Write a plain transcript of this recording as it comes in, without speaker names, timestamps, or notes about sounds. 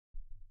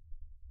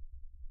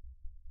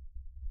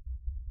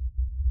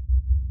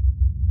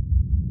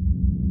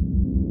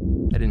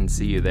didn't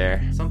see you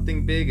there.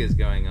 Something big is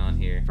going on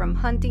here. From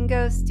hunting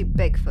ghosts to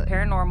Bigfoot,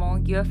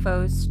 paranormal,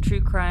 UFOs, true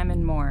crime,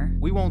 and more.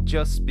 We won't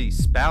just be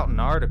spouting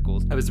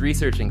articles. I was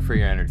researching for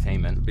your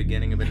entertainment.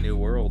 Beginning of a new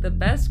world. The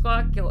best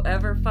guac you'll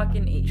ever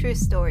fucking eat. true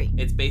story.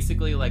 It's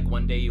basically like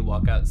one day you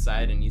walk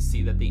outside and you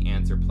see that the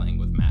ants are playing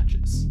with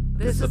matches.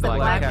 This is the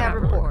Black Cat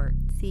Report.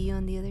 See you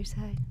on the other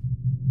side.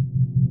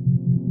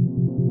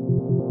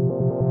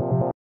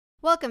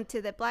 Welcome to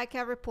the Black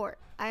Cat Report.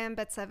 I am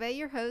Betsabe,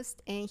 your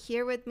host, and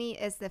here with me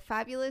is the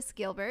fabulous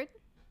Gilbert.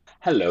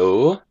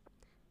 Hello.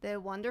 The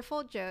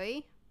wonderful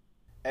Joey.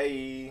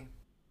 Hey.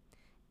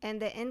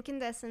 And the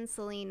incandescent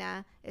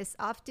Selena is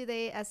off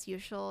today as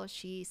usual.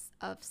 She's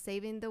of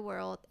saving the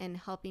world and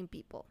helping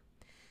people.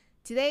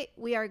 Today,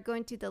 we are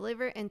going to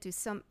deliver into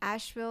some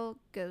Asheville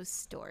ghost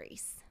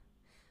stories.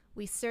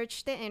 We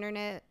searched the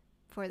internet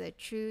for the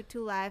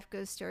true-to-life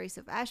ghost stories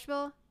of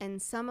Asheville,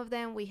 and some of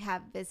them we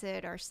have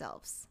visited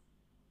ourselves.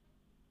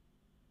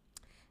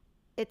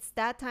 It's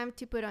that time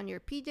to put on your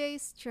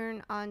PJs,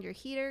 turn on your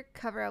heater,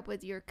 cover up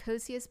with your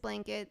coziest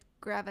blanket,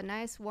 grab a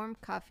nice warm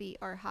coffee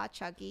or hot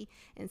chocolate,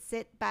 and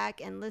sit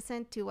back and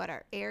listen to what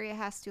our area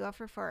has to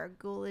offer for our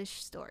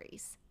ghoulish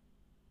stories.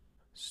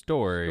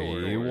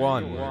 Story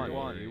one.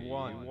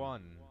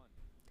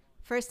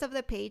 First of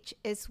the page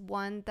is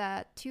one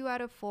that 2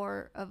 out of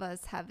 4 of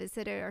us have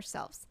visited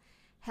ourselves.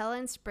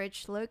 Helen's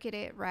Bridge,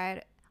 located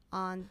right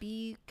on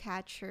B.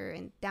 Catcher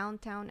in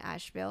downtown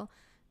Asheville,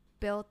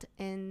 built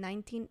in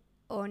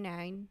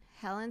 1909.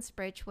 Helen's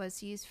Bridge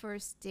was used for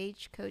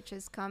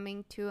stagecoaches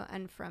coming to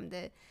and from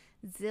the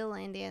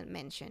Zealandia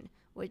Mansion,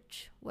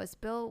 which was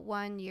built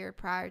 1 year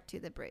prior to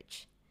the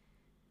bridge.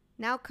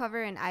 Now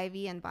covered in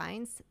ivy and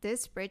vines,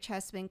 this bridge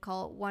has been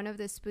called one of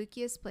the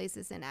spookiest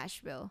places in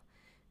Asheville.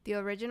 The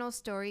original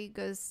story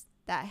goes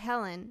that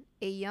Helen,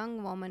 a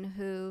young woman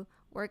who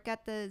worked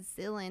at the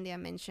Zealandia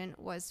Mansion,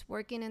 was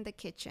working in the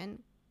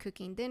kitchen,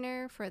 cooking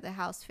dinner for the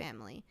house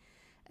family.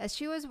 As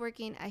she was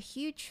working, a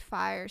huge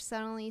fire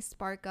suddenly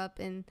sparked up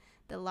in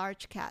the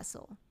large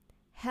castle.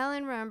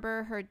 Helen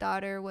remembered her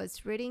daughter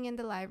was reading in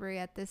the library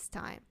at this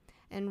time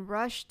and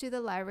rushed to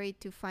the library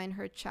to find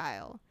her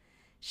child.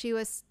 She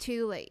was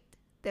too late.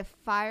 The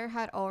fire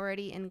had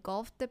already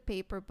engulfed the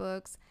paper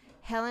books.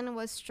 Helen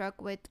was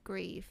struck with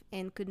grief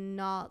and could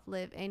not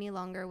live any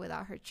longer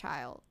without her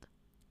child.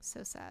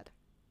 So sad.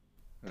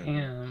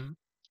 Damn.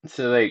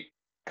 So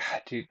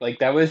God, dude,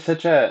 that was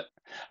such a...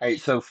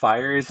 Alright, so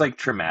fire is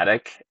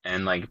traumatic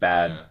and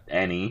bad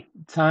any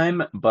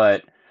time,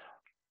 but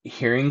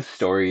hearing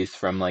stories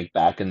from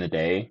back in the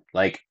day,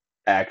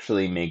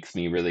 actually makes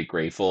me really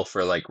grateful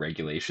for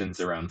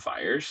regulations around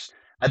fires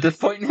at this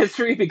point in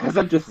history, because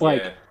I'm just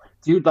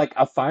dude,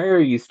 a fire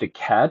used to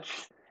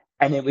catch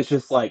and it was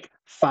just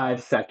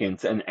 5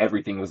 seconds and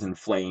everything was in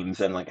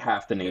flames and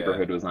half the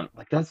neighborhood was on.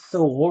 That's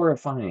so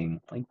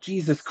horrifying.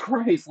 Jesus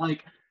Christ.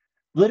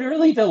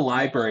 Literally the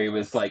library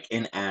was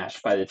in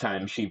ash by the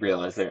time she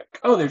realized that,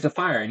 oh, there's a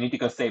fire, I need to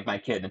go save my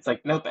kid. And it's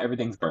nope,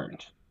 everything's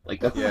burned.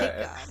 That's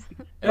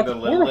and the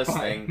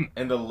horrifying.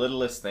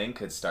 littlest thing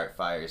could start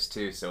fires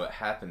too, so it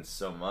happens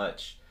so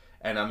much.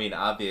 And I mean,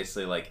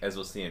 obviously, as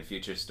we'll see in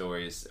future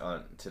stories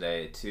on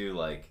today too,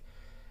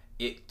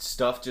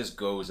 stuff just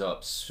goes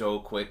up so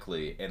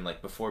quickly, and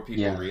before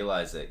people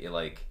realize it,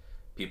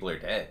 people are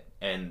dead,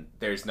 and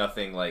there's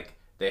nothing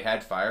they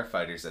had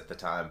firefighters at the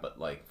time, but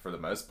for the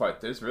most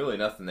part, there's really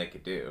nothing they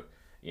could do,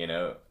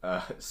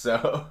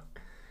 so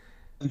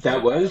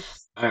that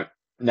was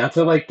not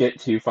to get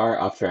too far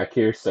off track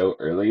here so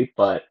early,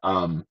 but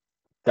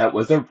that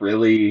was the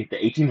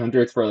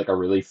 1800s were a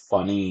really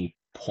funny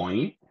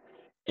point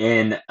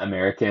in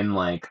American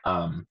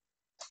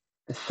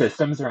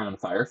systems around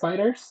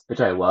firefighters, which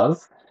I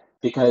love,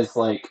 because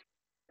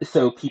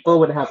so people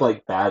would have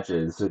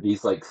badges or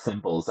these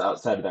symbols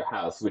outside of their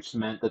house, which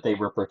meant that they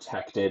were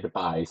protected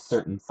by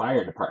certain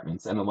fire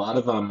departments, and a lot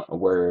of them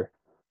were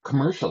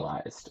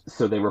commercialized,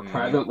 so they were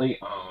privately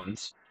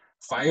owned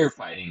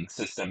firefighting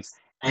systems.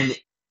 And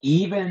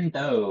even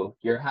though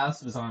your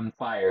house was on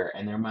fire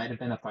and there might have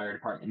been a fire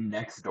department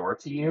next door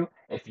to you,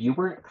 if you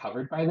weren't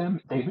covered by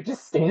them, they would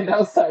just stand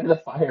outside of the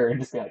fire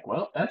and just be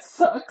well, that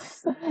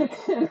sucks.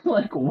 And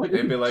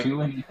wouldn't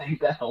do anything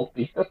to help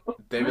you.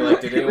 They'd be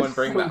did anyone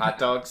bring the hot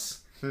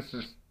dogs?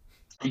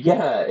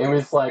 Yeah, it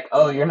was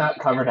oh, you're not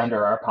covered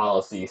under our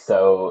policy,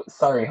 so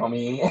sorry,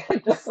 homie.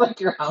 Just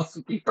your house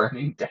would be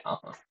burning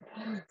down.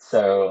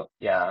 So,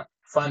 yeah,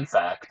 fun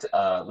fact,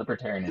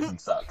 libertarianism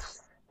sucks.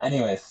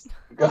 Anyways,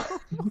 go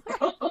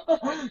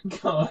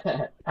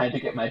ahead. I had to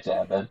get my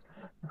jab in.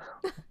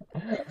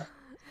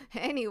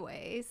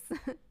 Anyways,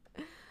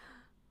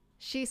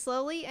 she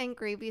slowly and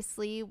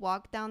grievously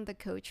walked down the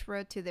coach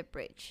road to the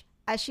bridge.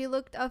 As she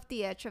looked off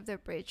the edge of the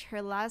bridge,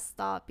 her last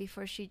thought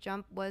before she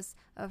jumped was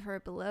of her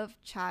beloved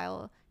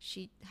child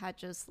she had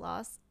just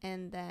lost,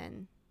 and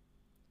then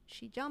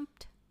she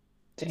jumped.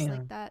 Damn. Just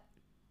like that.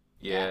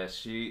 Yeah,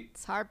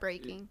 it's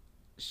heartbreaking.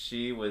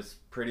 She was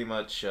pretty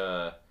much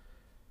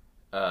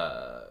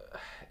uh,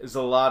 there's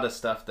a lot of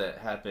stuff that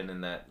happened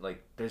in that.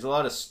 Like, there's a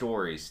lot of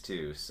stories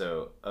too.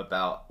 So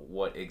about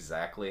what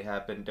exactly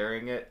happened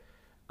during it.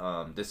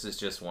 This is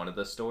just one of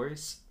the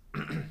stories.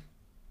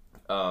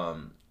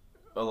 um,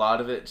 a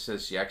lot of it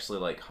says she actually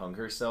like hung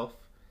herself.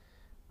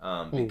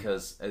 Ooh.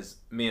 Because as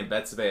me and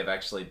Betsabe have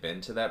actually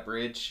been to that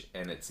bridge,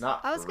 and it's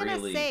not I was gonna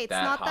really say it's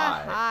that not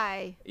that high.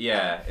 high.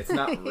 Yeah, it's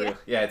not Yeah. real.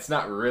 Yeah, it's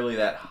not really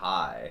that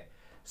high.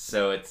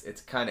 So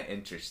it's kind of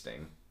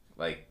interesting,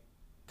 like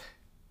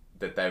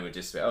that they would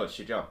just say, "Oh,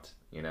 she jumped,"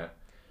 you know.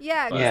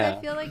 Yeah, because But I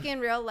Yeah. feel like in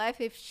real life,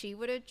 if she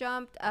would have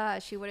jumped,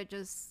 she would have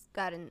just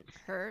gotten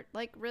hurt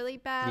like really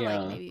bad, like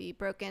Yeah. maybe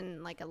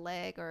broken like a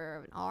leg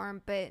or an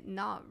arm, but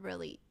not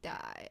really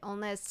die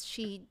unless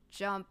she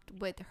jumped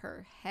with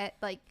her head,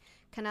 like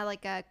kind of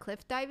like a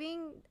cliff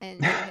diving,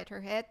 and she hit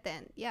her head.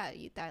 Then yeah,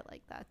 you die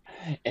like that.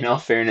 In all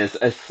fairness,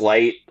 a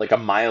slight, like a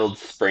mild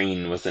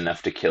sprain was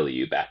enough to kill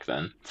you back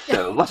then.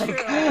 So like,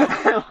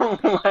 True,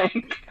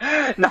 like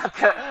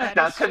that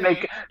not is to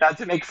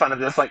true. make fun of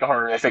this like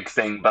horrific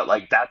thing, but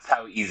like that's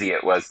how easy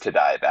it was to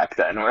die back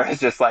then. Where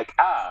it's just like,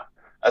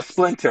 a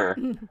splinter.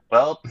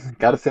 Well,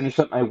 gotta finish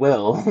up my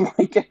will.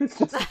 Like it was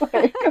just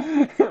like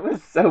it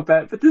was so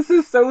bad. But this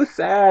is so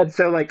sad.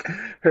 So like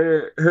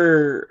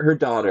her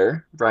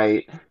daughter,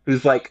 right,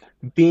 who's like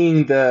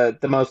being the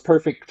most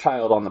perfect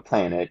child on the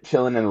planet,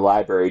 chilling in the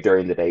library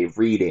during the day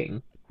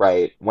reading,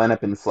 right, went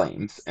up in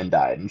flames and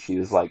died, and she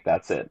was like,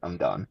 "That's it, I'm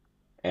done."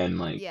 And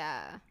like,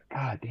 Yeah.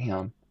 god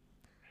damn.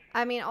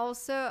 I mean,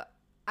 also,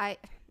 I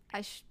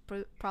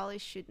probably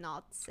should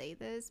not say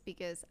this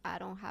because I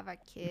don't have a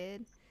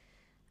kid.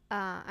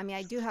 I mean,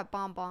 I do have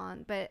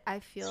Bonbon, but I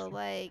feel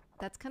like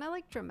that's kind of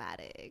like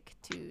dramatic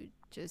to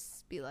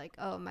just be like,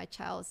 "Oh, my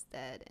child's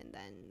dead," and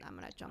then I'm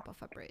gonna jump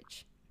off a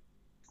bridge.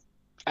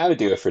 I would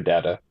do it for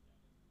Data.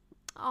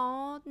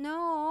 Oh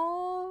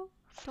no!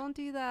 Don't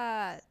do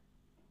that.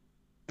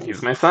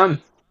 He's my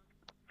son.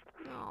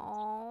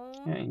 No.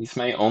 Yeah, he's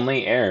my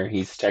only heir.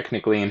 He's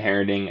technically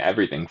inheriting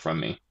everything from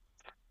me.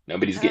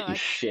 Nobody's Oh, getting I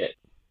shit.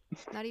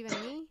 not even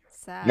me.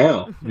 Sad.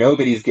 No,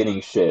 nobody's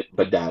getting shit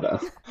but Data.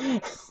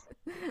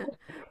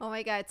 Oh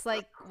my god, it's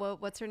like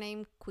what's her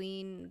name?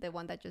 Queen, the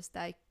one that just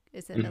died.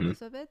 Is it Hmm.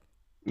 Elizabeth?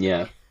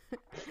 Yeah, Okay.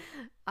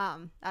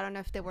 I don't know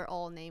if they were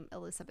all named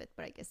Elizabeth,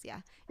 but I guess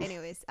yeah.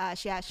 Anyways,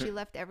 she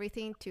left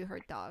everything to her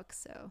dog,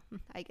 so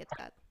I get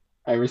that.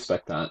 I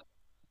respect that.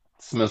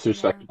 It's the most Yeah.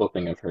 respectable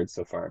thing I've heard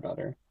so far about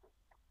her.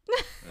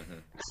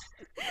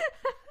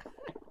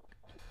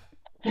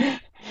 mhm.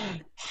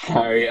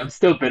 Sorry, I'm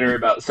still bitter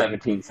about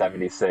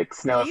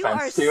 1776. No You are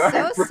offense to our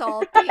so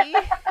salty.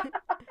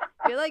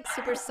 You're like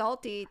super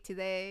salty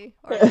today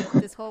or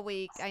this whole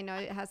week. I know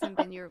it hasn't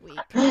been your week.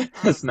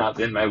 It's not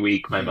been my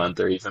week, my month,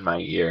 or even my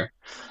year.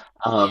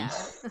 Um, Yeah,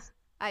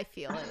 I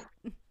feel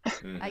it.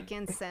 I Mhm.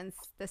 can sense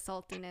the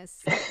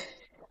saltiness.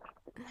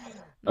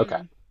 okay.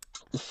 Mm.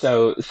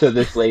 So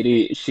this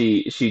lady,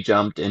 she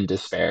jumped in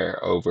despair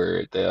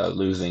over the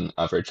losing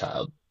of her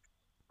child.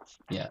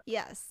 Yeah.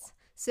 Yes.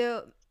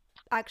 So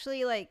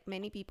actually, like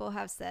many people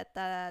have said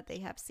that they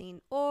have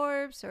seen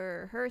orbs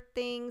or heard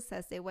things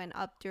as they went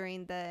up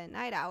during the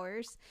night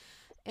hours.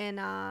 And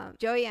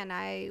Joey and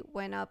I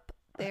went up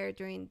there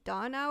during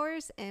dawn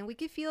hours, and we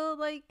could feel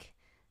like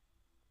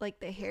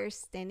the hair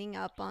standing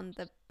up on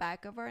the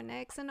back of our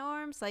necks and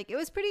arms. Like it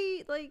was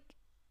pretty like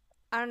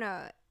I don't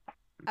know.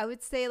 I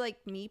would say like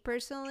me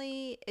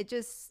personally, it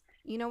just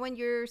when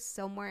you're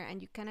somewhere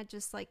and you kind of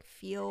just like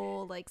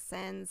feel like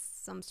sense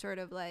some sort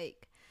of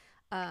like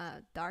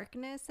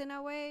darkness in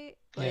a way.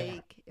 Yeah.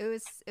 Like it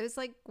was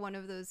like one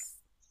of those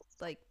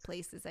like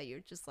places that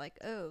you're just like,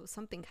 oh,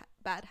 something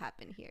bad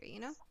happened here, you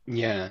know?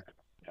 Yeah.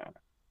 Yeah.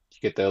 You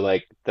get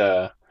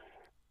the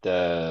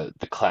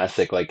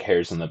classic like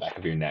hairs on the back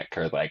of your neck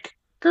are like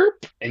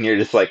Gerp, and you're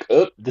just like,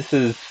 oh, this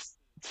is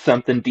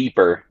something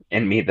deeper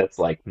in me that's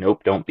like,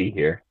 nope, don't be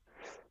here.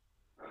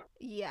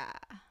 Yeah.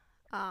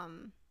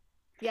 Um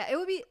yeah, it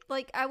would be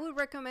like I would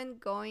recommend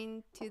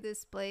going to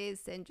this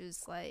place and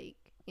just like,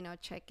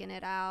 checking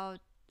it out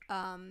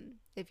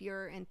if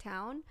you're in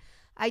town.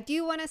 I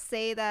do want to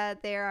say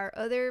that there are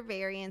other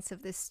variants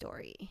of this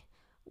story.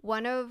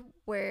 One of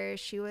where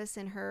she was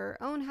in her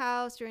own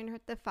house during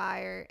the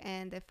fire,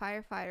 and the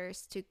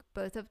firefighters took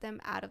both of them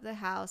out of the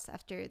house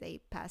after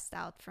they passed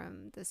out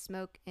from the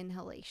smoke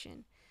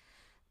inhalation.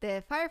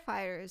 The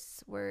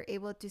firefighters were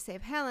able to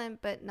save Helen,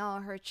 but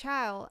not her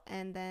child,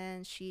 and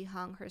then she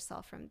hung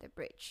herself from the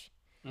bridge.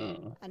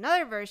 Mm,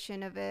 Another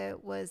version of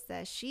it was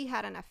that she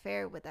had an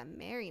affair with a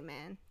married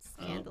man,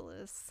 mm,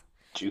 scandalous,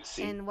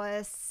 juicy. and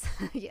was,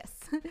 yes,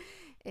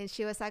 and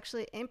she was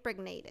actually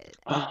impregnated.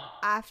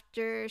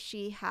 After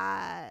she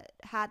had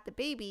the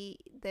baby,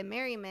 the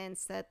married man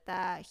said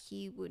that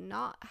he would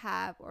not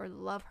have or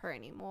love her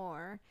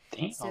anymore.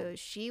 Damn. So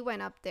she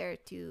went up there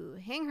to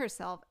hang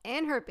herself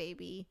and her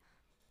baby.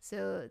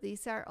 So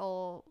these are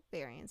all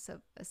variants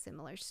of a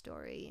similar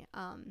story.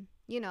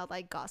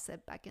 Like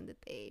gossip back in the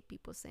day,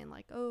 people saying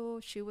like, "Oh,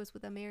 she was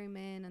with a married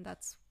man, and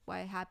that's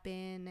why it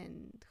happened,"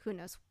 and who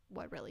knows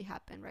what really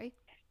happened, right?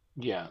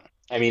 Yeah.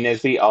 I mean,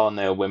 as we all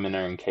know, women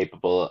are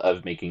incapable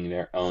of making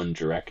their own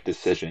direct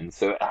decisions,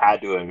 so it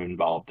had to have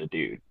involved a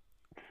dude.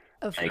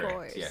 Of Like,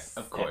 Correct. Yeah, course.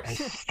 of course.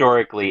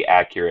 historically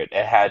accurate.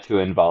 It had to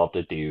involve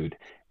a dude,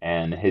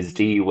 and his Hmm.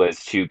 D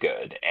was too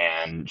good,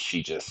 and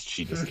she just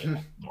gave up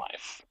on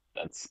life.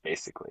 That's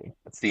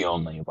the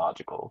only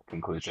logical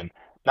conclusion.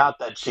 Not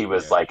that she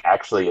was Yeah. like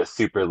actually a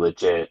super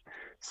legit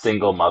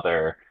single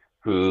mother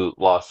who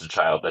lost a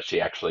child that she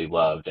actually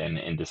loved and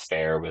in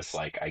despair was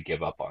like, I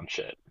give up on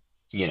shit.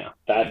 Yeah.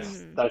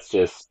 Hmm. That's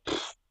just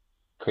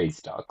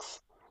crazy talks.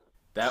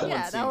 That So one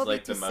Yeah, that seems would be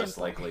like too the most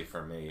simple. likely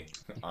for me,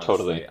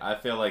 totally. honestly.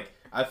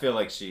 I feel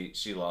like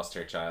she lost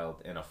her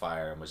child in a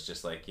fire and was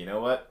just like, you know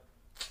what?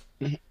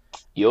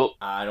 Yup.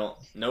 I don't.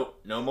 Nope.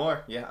 No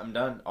more. Yeah, I'm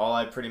done. All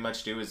I pretty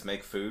much do is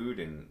make food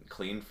and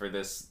clean for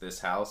this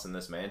house and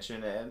this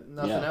mansion and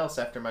nothing Yeah. else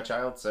after my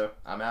child. So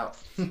I'm out.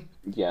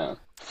 Yeah.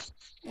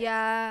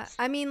 Yeah,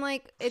 I mean,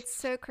 like, it's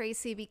so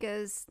crazy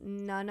because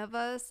none of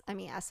us, I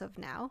mean, as of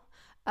now,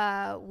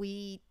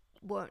 we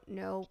won't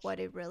know what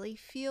it really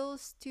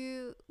feels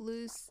to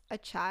lose a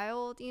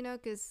child,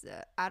 because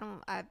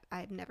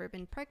I've never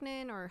been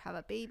pregnant or have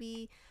a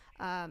baby.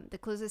 The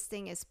closest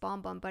thing is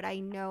Bon Bon, but I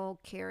know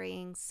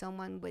carrying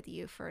someone with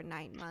you for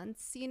 9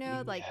 months,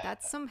 like, Yeah.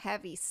 that's some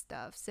heavy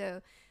stuff.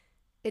 So,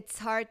 it's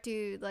hard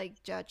to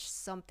like judge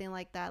something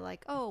like that,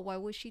 like, oh, why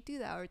would she do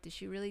that, or did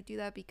she really do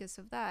that because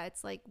of that?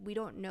 It's like we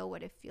don't know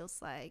what it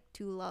feels like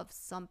to love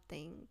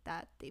something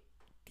that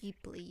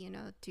deeply,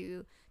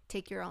 to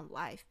take your own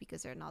life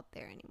because they're not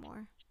there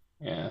anymore.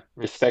 Yeah.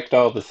 Respect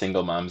all the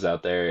single moms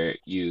out there.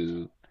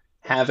 You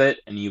have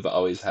it, and you've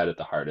always had it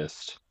the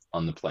hardest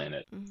on the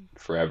planet, Mm.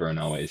 forever and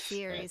always. And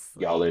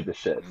y'all are Seriously. the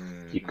shit.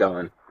 Keep Mm-hmm.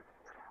 going.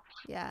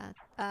 Yeah.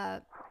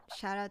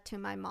 Shout out to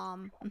my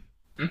mom.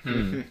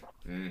 Hmm.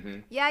 Mm-hmm.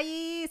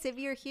 Yais, if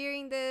you're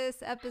hearing this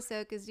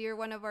episode because you're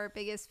one of our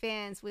biggest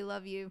fans, we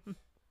love you.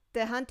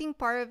 The hunting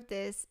part of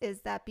this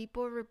is that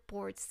people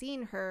report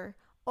seeing her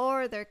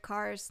or their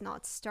cars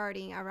not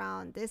starting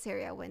around this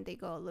area when they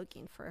go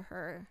looking for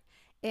her.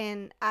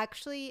 And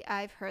actually,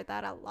 I've heard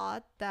that a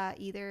lot, that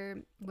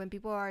either when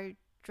people are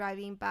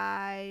driving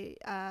by,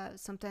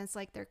 sometimes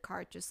like their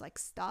car just like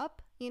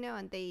stop,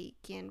 and they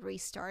can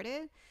restart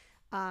it.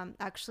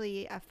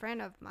 Actually, a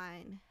friend of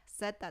mine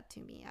said that to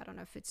me. I don't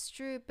know if it's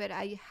true, but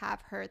I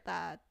have heard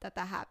that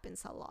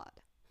happens a lot.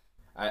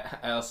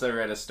 I also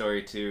read a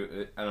story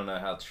too. I don't know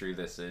how true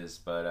this is,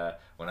 but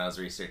when I was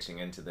researching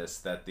into this,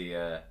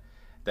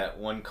 that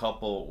one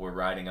couple were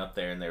riding up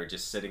there and they were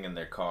just sitting in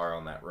their car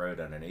on that road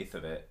underneath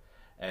of it,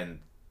 and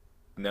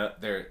no,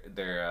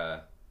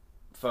 their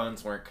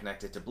phones weren't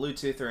connected to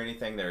Bluetooth or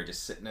anything. They were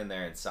just sitting in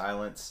there in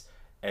silence,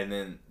 and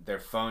then their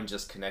phone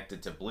just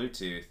connected to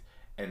Bluetooth,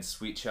 and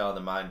 "Sweet Child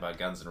of Mine" by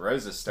Guns N'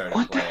 Roses started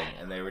What the playing,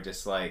 and they were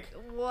just like,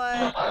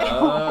 What?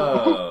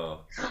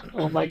 "Oh,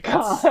 Oh my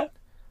that's God.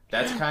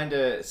 that's kind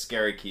of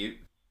scary, cute."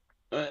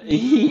 Mm-hmm.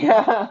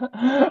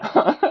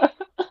 Yeah.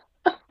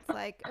 It's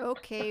like,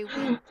 okay,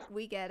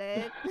 we get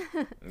it.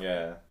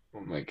 Yeah. Oh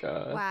my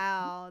God.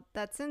 Wow,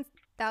 that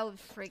would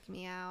freak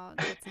me out.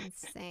 That's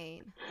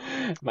insane.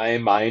 My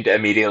mind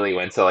immediately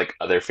went to like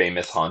other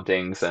famous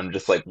hauntings. I'm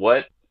just like,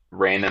 what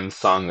random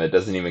song that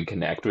doesn't even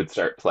connect would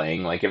start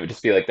playing? Like it would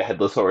just be like the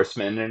Headless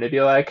Horseman, and it'd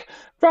be like,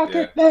 Yeah.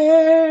 Rocket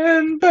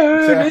Man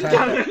burning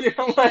down,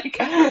 like,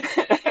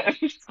 I'm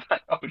just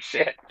like, oh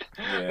shit,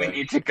 we Yeah.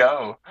 need to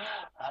go.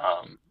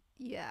 Um,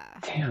 Yeah.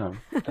 damn,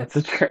 that's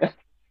a trip.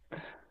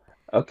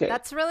 Okay,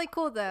 That's really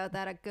cool though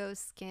that a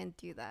ghost can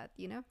do that,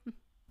 Yeah.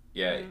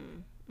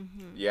 Mm.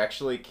 Mm-hmm. You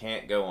actually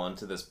can't go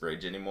onto this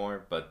bridge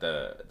anymore, but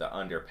the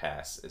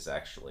underpass is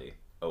actually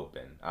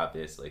open,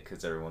 obviously,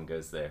 because everyone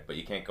goes there. But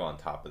you can't go on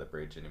top of the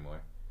bridge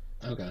anymore.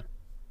 okay,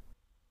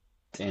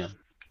 damn.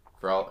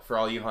 For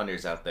all you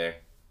hunters out there.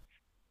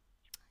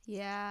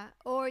 Yeah,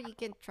 or you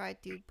can try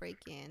to break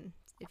in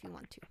if you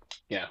want to.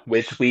 Yeah,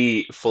 which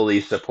we fully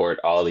support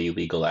all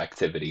illegal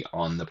activity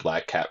on the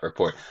Black Cat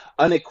Report,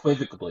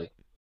 unequivocally.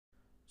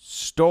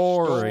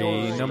 Story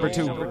number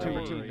Story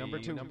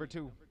two. number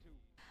two.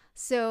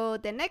 So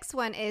the next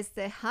one is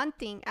the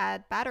hunting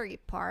at Battery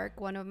Park,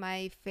 one of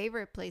my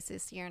favorite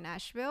places here in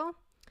Asheville.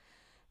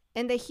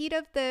 In the heat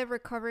of the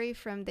recovery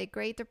from the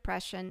Great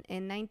Depression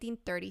in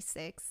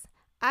 1936,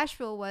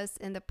 Asheville was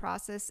in the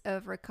process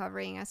of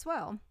recovering as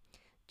well,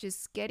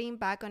 just getting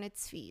back on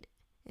its feet,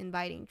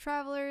 inviting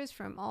travelers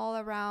from all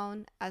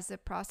around as the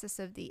process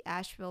of the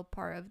Asheville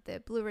part of the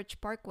Blue Ridge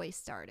Parkway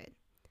started.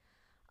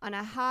 On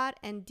a hot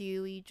and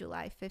dewy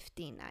July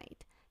 15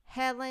 night,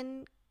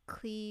 Helen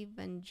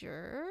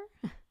Clevenger,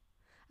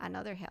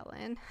 another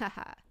Helen,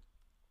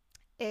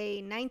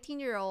 a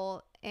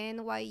 19-year-old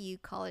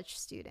NYU college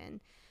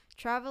student,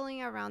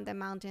 traveling around the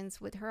mountains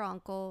with her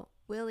uncle,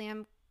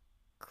 William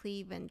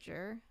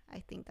Clevenger. I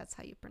think that's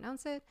how you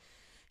pronounce it.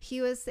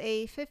 He was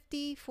a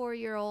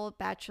 54-year-old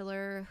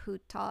bachelor who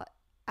taught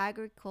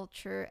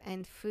agriculture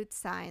and food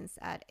science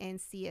at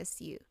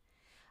NCSU.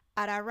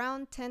 At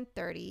around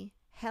 10:30,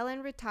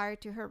 Helen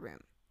retired to her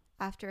room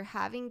after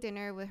having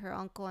dinner with her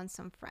uncle and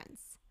some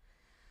friends.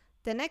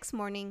 The next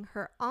morning,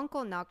 her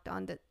uncle knocked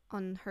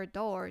on her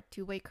door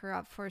to wake her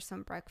up for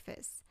some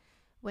breakfast.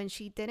 When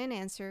she didn't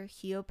answer,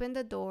 he opened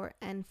the door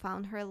and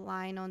found her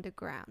lying on the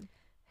ground.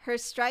 Her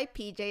striped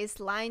PJs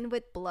lined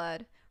with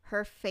blood.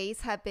 Her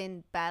face had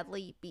been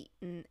badly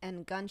beaten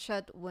and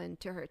gunshot wound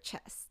to her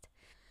chest.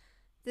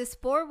 This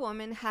poor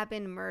woman had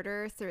been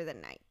murdered through the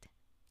night.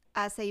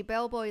 As a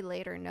bellboy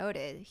later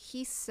noted,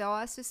 he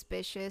saw a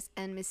suspicious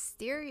and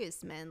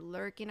mysterious man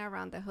lurking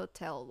around the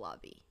hotel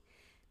lobby.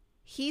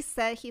 He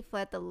said he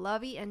fled the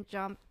lobby and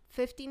jumped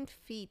 15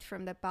 feet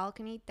from the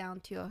balcony down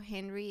to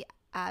Henry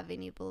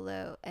Avenue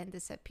below and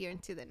disappeared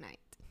into the night.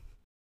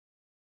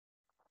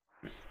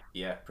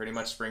 Yeah, pretty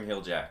much Spring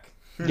Hill Jack.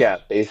 Yeah,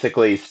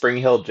 basically, Spring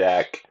Hill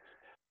Jack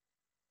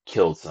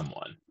killed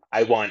someone.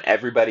 I want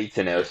everybody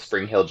to know Yep.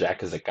 Spring Hill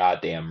Jack is a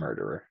goddamn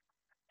murderer.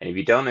 And if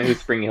you don't know who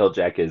Spring Hill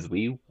Jack is,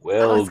 we I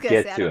will was gonna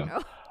say, get I to don't him.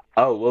 know.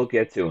 Oh, we'll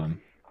get to him.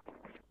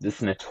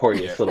 This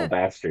notorious Yep. little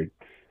bastard.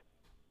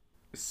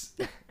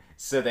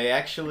 So they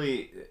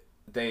actually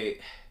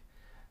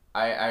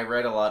I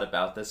read a lot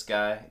about this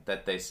guy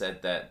that they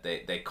said that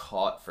they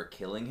caught for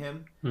killing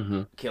him,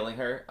 killing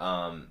her.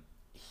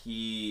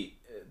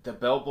 The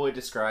bellboy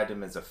described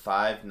him as a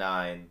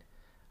 5'9",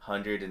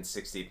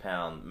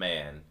 160-pound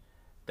man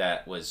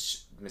that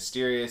was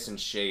mysterious and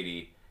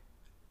shady,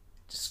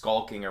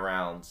 skulking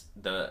around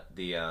the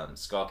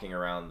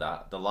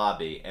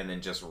lobby, and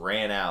then just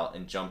ran out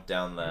and jumped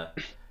down the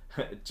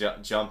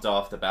jumped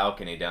off the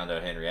balcony down to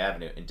Henry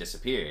Avenue and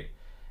disappeared.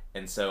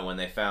 And so when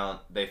they found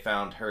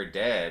her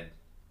dead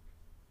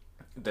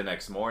the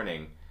next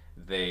morning,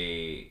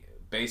 they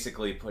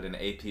basically put an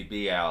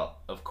APB out,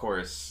 of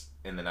course,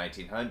 in the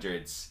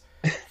 1900s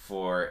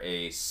for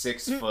a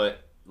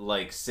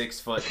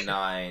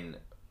 6'9"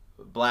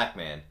 black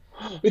man.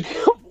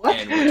 What?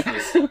 And which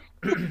was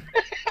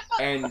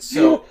and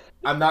so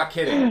I'm not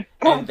kidding.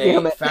 And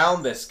they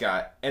found this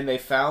guy,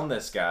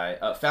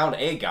 found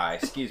a guy,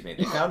 excuse me.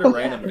 They found a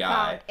random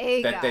guy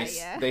that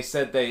they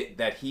said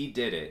that he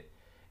did it.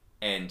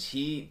 And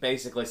he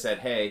basically said,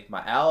 "Hey,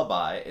 my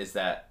alibi is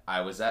that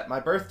I was at my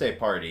birthday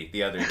party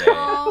the other day.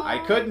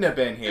 I couldn't have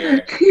been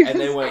here." Jesus and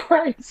they went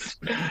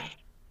Christ.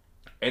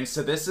 And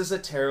so this is a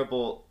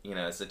terrible,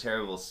 it's a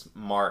terrible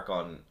mark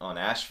on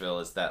Asheville,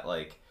 is that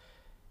like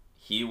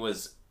he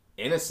was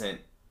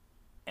innocent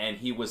and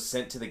he was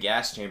sent to the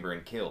gas chamber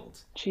and killed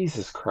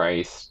Jesus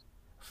Christ.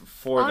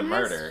 for the On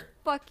murder. his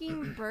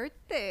fucking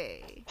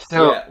birthday.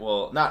 So, Yeah,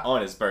 well, not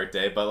on his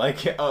birthday, but like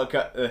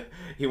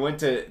he went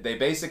to. They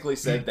basically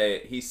said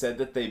he said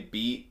that they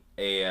beat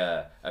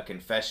a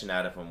confession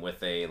out of him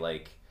with a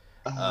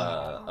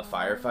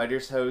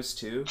firefighter's hose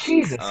too.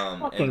 Jesus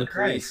and fucking the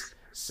police.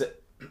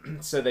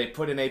 So they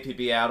put an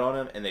APB out on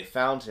him and they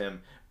found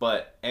him,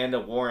 and a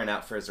warrant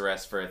out for his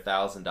arrest for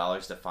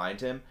 $1,000 to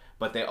find him.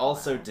 But they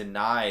also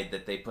denied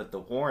that they put the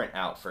warrant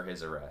out for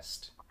his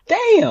arrest.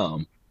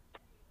 Damn.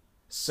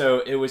 So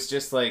it was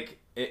just like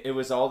it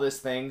was all these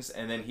things,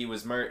 and then he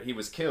was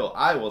killed.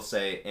 I will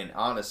say, in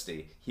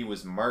honesty, he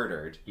was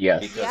murdered.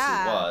 Yes.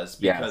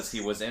 Because Yes. he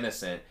was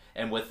innocent,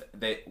 and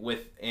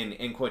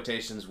in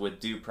quotations with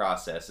due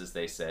process, as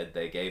they said,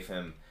 they gave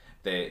him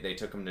they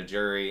took him to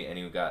jury, and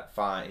he got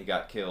fined. He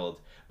got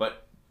killed,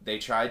 but they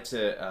tried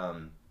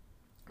to.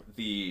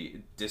 The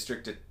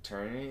district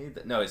attorney,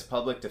 his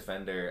public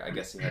defender, I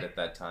guess he had at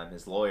that time,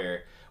 his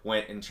lawyer,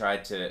 went and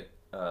tried to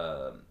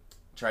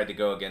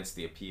go against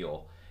the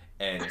appeal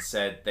and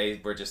said they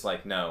were just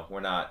like, no, we're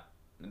not,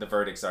 the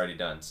verdict's already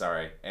done,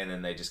 sorry. And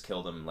then they just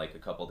killed him like a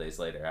couple days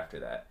later after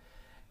that.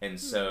 And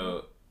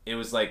so it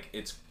was like,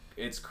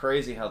 it's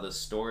crazy how the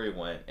story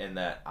went, and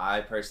that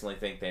I personally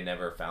think they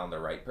never found the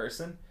right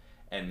person,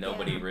 and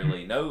nobody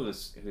really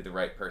knows who the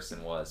right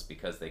person was,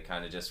 because they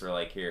kind of just were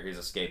like, here's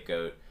a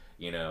scapegoat.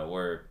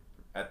 We're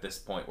at this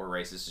point we're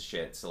racist as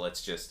shit, so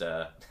let's just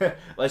throw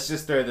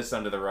this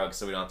under the rug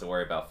so we don't have to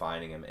worry about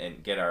finding him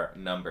and get our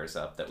numbers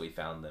up that we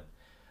found them.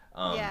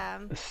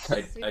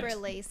 Super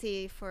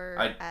Lazy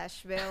for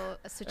Asheville,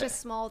 such a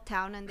small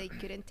town, and they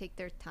couldn't take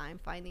their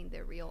time finding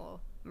the real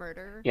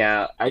murderer.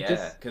 Yeah,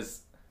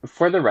 because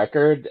for the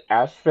record,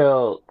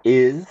 Asheville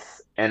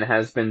is and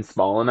has been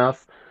small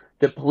enough.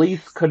 The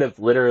police could have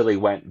literally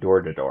went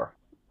door to door.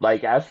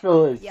 Like,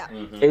 Asheville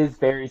is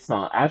very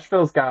small.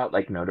 Asheville's got,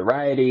 like,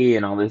 notoriety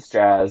and all this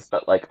jazz,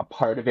 but, like, a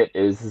part of it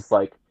is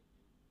like,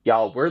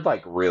 y'all, we're,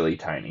 like, really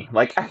tiny.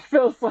 Like,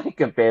 Asheville's, like,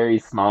 a very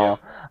small,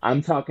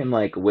 I'm talking,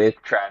 like, with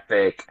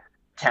traffic,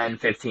 10,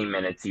 15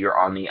 minutes, you're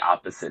on the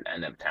opposite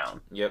end of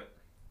town. Yep.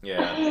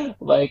 Yeah.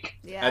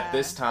 At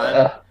this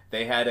time,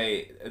 they had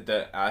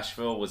the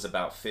Asheville was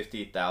about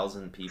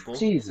 50,000 people.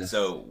 Jesus.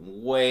 So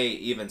way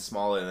even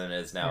smaller than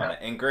it is now. Yeah.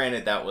 And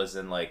granted, that was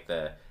in, like,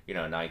 the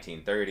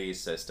 1930s,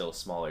 so still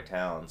smaller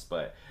towns,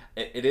 but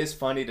it is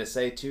funny to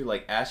say too,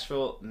 like,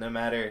 Asheville, no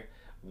matter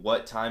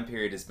what time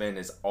period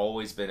has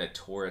always been a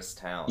tourist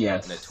town.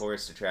 Yes. And a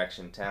tourist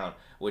attraction town,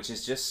 which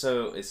is just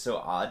is so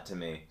odd to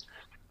me.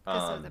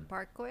 Because of the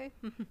Parkway?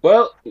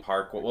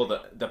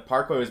 The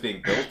Parkway was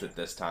being built at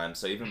this time,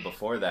 so even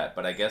before that,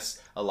 but I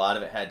guess a lot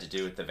of it had to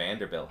do with the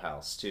Vanderbilt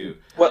house too,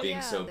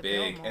 being so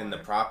big, and the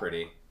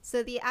property.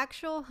 So the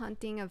actual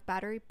haunting of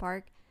Battery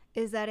Park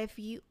is that if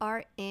you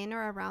are in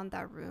or around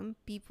that room,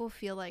 people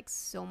feel like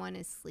someone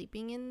is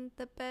sleeping in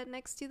the bed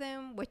next to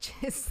them, which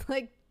is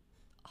like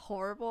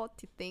horrible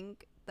to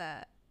think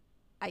that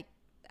I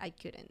I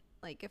couldn't.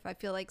 Like if I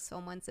feel like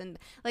someone's in,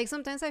 like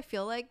sometimes I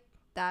feel like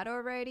that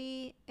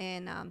already,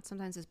 and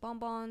sometimes it's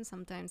bonbon,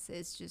 sometimes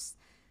it's just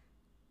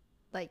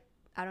like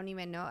I don't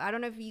even know. I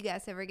don't know if you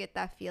guys ever get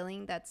that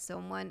feeling that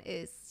someone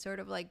is sort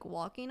of like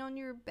walking on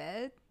your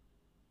bed,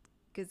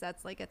 because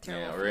that's like a Yeah,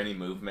 terrible or any feeling.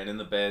 movement in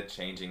the bed,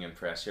 changing in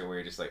pressure, where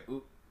you're just like,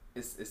 ooh,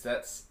 is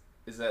that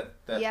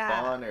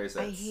Yeah, Bond or is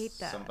I that hate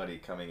that. somebody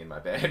coming in my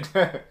bed?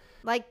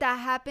 Like that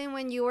happened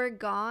when you were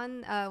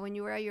gone, when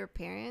you were at your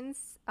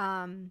parents.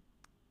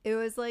 It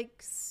was like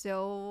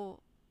so,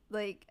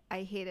 like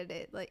I hated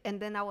it. Like, and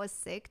then I was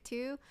sick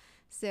too.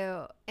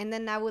 So, and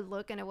then I would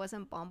look and it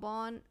wasn't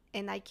bonbon,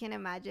 and I can't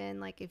imagine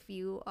like if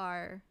you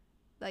are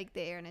like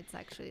there and it's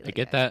actually I like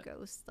get a that.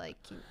 ghost. Like,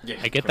 Yeah,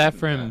 I get that yeah.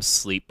 from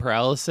sleep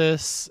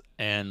paralysis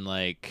and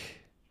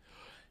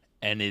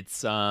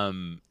it's I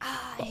hate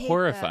that.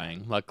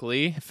 horrifying.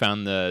 Luckily, I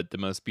found the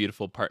most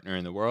beautiful partner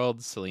in the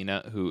world,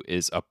 Selena, who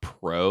is a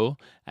pro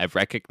at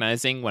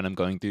recognizing when I'm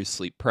going through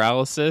sleep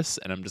paralysis.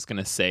 And I'm just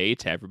gonna say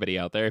to everybody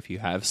out there, if you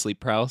have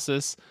sleep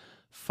paralysis,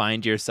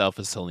 find yourself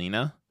a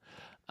Selena.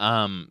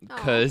 Oh,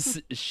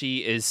 Because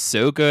she is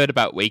so good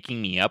about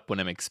waking me up when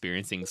I'm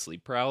experiencing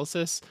sleep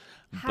paralysis.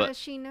 how But does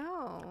she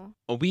know?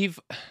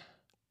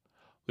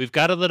 we've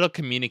got a little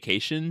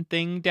communication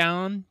thing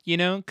down,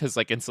 because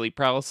like in sleep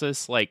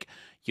paralysis, like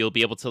you'll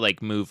be able to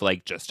like move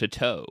like just a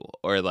toe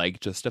or like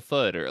just a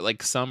foot or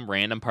like some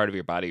random part of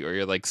your body, or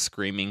you're like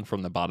screaming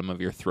from the bottom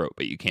of your throat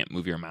but you can't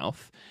move your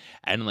mouth.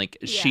 And like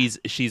Yeah.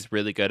 she's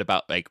really good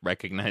about like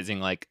recognizing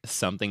like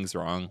something's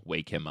wrong,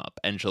 wake him up,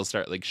 and she'll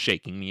start like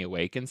shaking me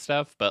awake and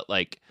stuff. But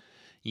like,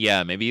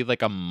 yeah, maybe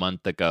like a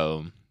month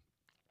ago,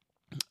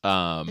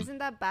 um Isn't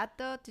that bad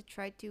though to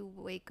try to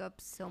wake up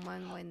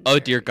someone when oh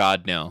dear they're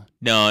God, no.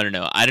 No, no,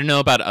 no. I don't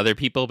know about other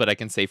people, but I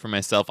can say for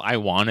myself, I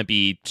want to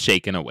be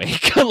shaken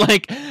awake.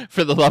 Like,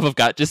 for the love of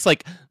God, just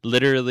like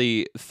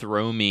literally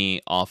throw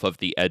me off of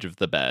the edge of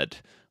the bed.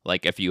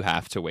 Like, if you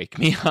have to wake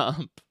me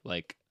up.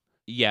 Like,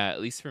 yeah,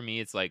 at least for me,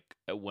 it's like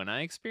when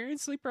I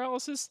experience sleep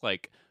paralysis,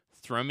 like,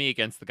 throw me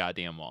against the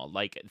goddamn wall.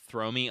 Like,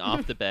 throw me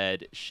off the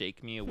bed,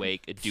 shake me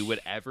awake, do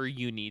whatever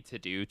you need to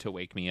do to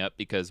wake me up,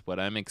 because what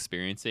I'm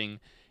experiencing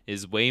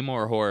is way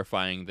more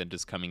horrifying than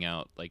just coming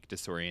out like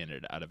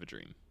disoriented out of a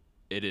dream.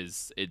 It yeah,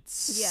 I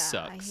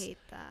sucks. hate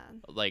that.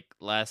 Like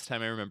last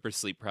time I remember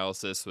sleep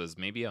paralysis was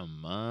maybe a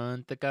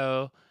month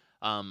ago.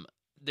 Um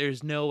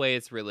there's no way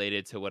it's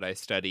related to what I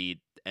studied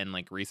and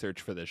like research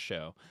for this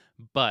show.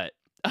 But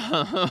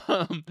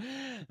um,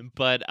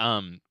 but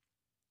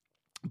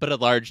but a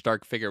large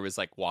dark figure was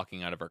like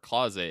walking out of her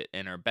closet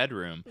in her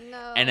bedroom,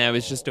 and I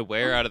was just No.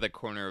 aware out of the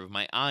corner of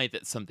my eye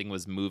that something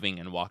was moving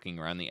and walking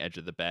around the edge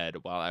of the bed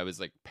while I was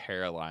like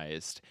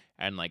paralyzed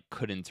and like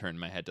couldn't turn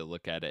my head to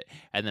look at it.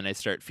 And then I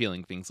start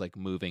feeling things like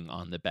moving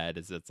on the bed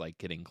as it's like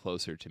getting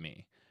closer to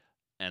me,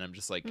 and I'm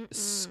just like Mm-mm.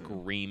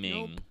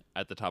 screaming Nope.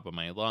 at the top of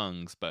my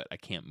lungs, but I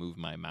can't move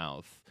my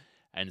mouth.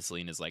 And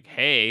Selena's like,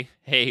 hey,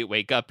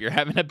 wake up, you're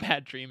having a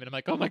bad dream. And I'm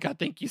like, oh my God,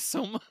 thank you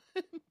so much.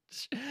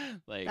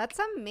 Like, That's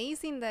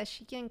amazing that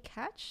she can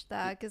catch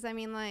that. Because I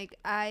mean, like,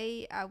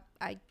 I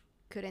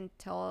couldn't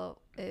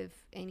tell if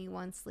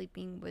anyone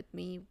sleeping with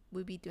me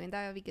would be doing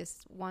that,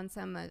 because once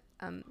I'm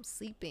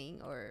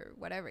sleeping or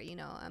whatever,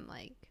 I'm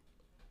like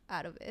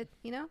out of it,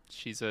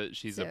 she's a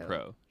So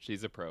pro.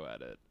 She's a pro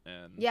at it.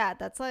 And yeah,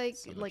 that's like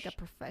so like a much.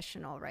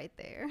 professional right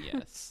there.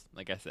 Yes.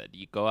 Like I said,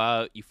 you go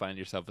out, you find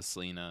yourself a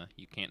Selena.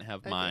 You can't have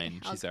Okay,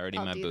 mine. I'll She's already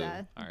I'll my do boo.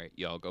 that. All right,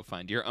 y'all go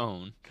find your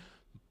own.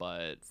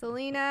 But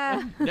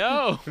Selena.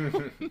 no.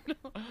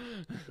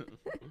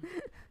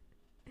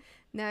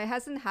 No, it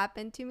hasn't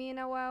happened to me in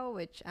a while,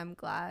 which I'm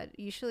glad.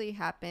 Usually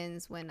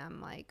happens when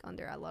I'm like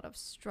under a lot of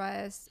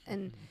stress,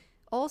 and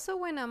also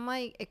when I'm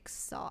like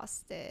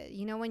exhausted.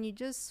 When you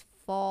just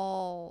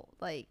fall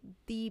like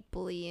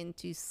deeply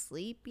into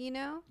sleep.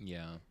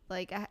 Yeah.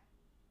 Like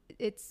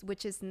it's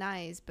which is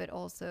nice, but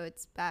also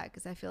it's bad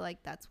because I feel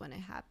like that's when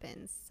it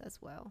happens as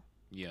well.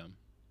 Yeah.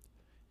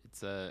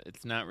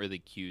 It's not really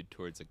cued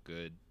towards a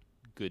good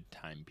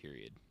time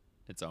period.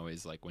 It's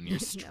always like when you're No.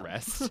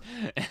 stressed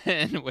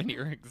and when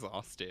you're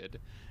exhausted,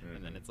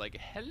 and then Mhm. it's like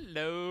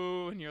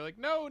hello, and you're like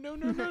no, no,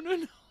 no, no, no,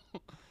 no.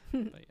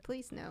 But yeah.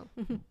 Please no.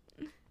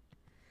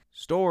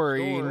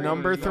 Story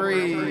number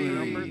three.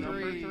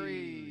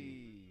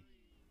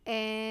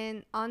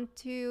 And on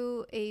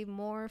to a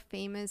more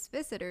famous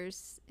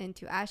visitors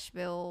into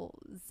Asheville,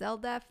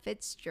 Zelda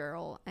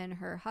Fitzgerald and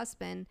her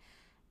husband,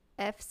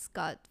 F.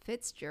 Scott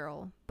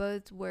Fitzgerald.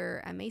 Both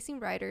were amazing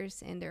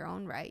writers in their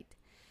own right.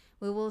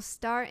 We will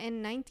start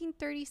in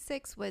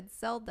 1936 with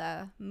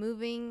Zelda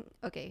moving.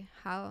 Okay,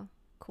 how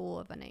cool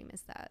of a name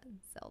is that?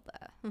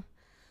 Zelda.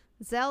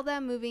 Zelda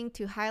moving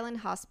to Highland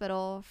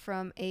Hospital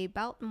from a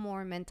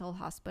Baltimore mental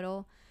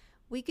hospital.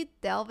 We could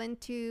delve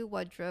into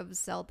what drove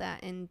Zelda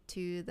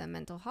into the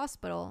mental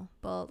hospital,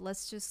 but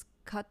let's just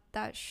cut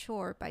that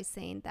short by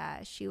saying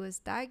that she was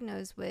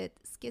diagnosed with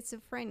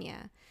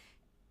schizophrenia.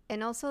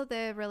 And also,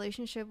 the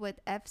relationship with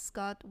F.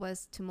 Scott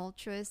was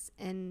tumultuous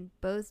and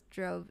both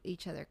drove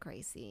each other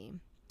crazy.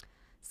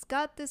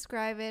 Scott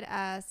described it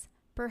as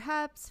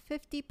perhaps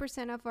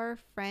 50% of our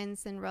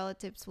friends and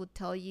relatives would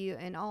tell you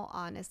in all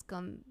honest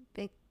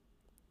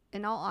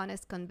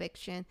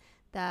conviction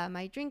that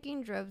my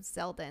drinking drove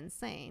Zelda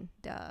insane.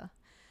 Duh.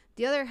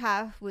 The other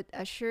half would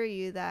assure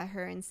you that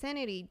her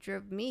insanity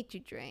drove me to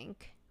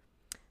drink.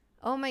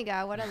 Oh my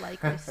god, what a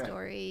likely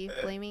story,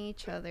 blaming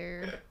each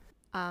other.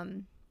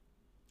 Um,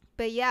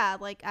 but yeah,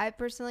 like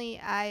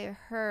I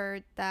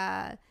heard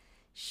that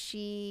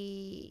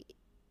she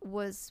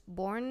was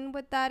born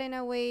with that in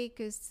a way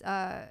because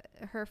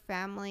her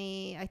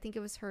family, I think it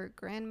was her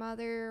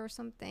grandmother or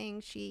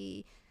something,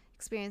 she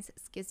experienced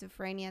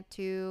schizophrenia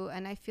too,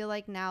 and I feel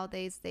like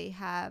nowadays they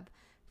have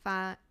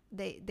found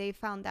they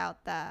found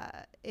out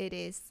that it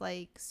is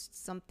like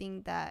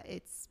something that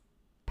it's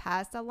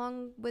passed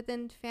along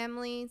within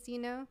families,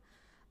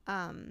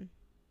 um,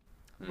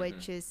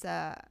 which is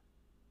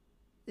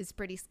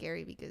pretty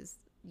scary because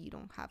you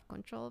don't have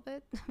control of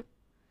it,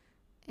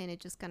 and it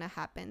just kind of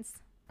happens.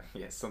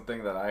 Yeah,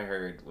 something that I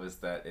heard was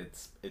that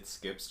it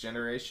skips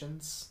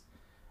generations.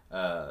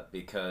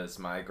 Because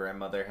my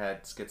grandmother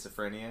had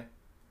schizophrenia.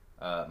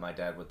 My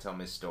dad would tell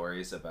me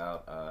stories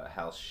about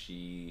how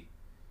she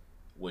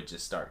would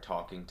just start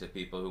talking to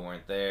people who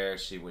weren't there.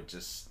 She would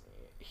just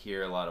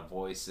hear a lot of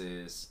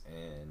voices,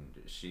 and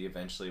she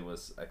eventually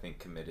was, I think,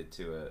 committed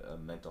to a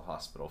mental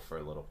hospital for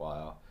a little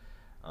while.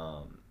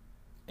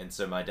 And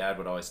so my dad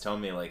would always tell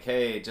me, like,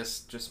 hey,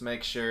 just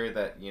make sure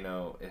that,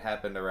 it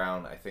happened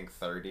around, I think,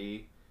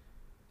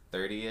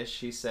 30-ish,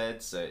 he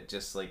said. So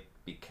just, like,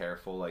 be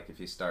careful, like, if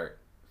you start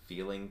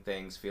feeling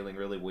things, feeling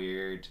really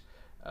weird,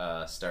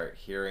 start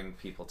hearing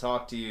people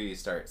talk to you, you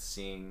start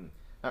seeing,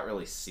 not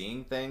really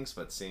seeing things,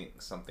 but seeing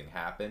something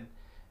happen,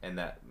 and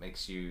that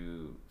makes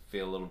you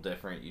feel a little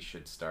different, you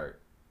should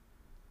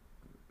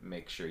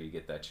make sure you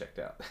get that checked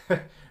out.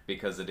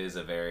 Because it is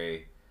a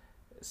very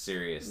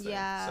serious thing.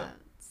 Yeah, So.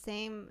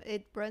 same.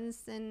 It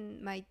runs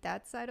in my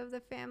dad's side of the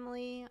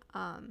family.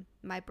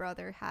 My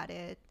brother had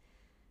it,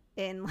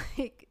 and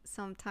like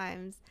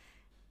sometimes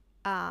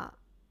I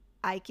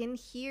can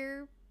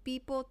hear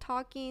people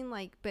talking,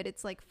 like, but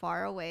it's like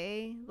far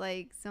away.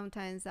 Like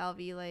sometimes I'll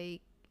be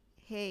like,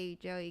 hey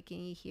Joey, can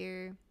you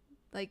hear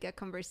like a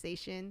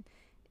conversation?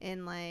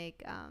 And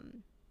like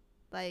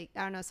I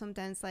don't know,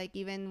 sometimes like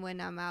even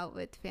when I'm out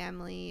with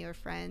family or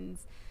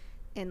friends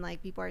and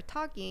like people are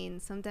talking,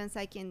 sometimes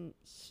I can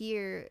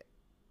hear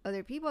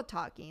other people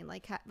talking,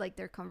 like like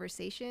their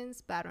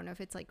conversations, but I don't know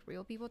if it's like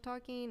real people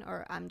talking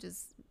or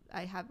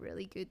I have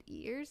really good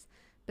ears,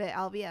 but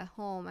I'll be at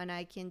home and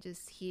I can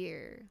just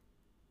hear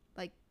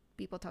like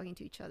people talking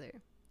to each other.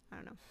 I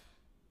don't know.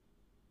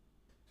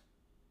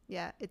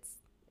 Yeah,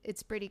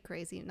 it's pretty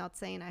crazy. Not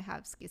saying I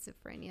have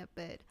schizophrenia,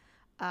 but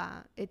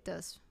it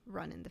does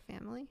run in the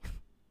family.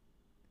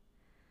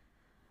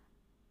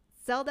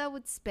 Zelda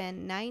would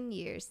spend 9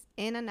 years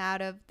in and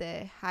out of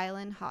the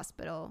Highland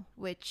Hospital,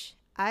 which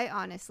I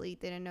honestly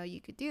didn't know you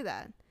could do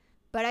that.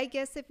 But I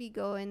guess if you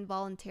go in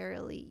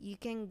voluntarily, you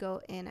can go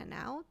in and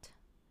out.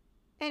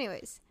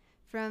 Anyways,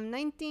 from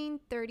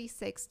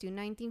 1936 to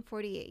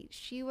 1948,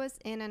 she was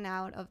in and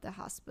out of the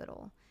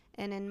hospital.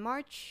 And in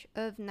March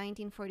of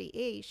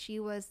 1948, she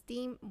was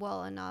deemed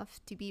well enough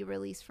to be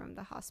released from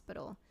the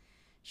hospital.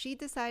 She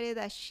decided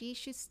that she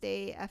should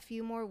stay a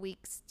few more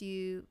weeks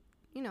to,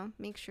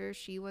 make sure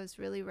she was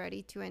really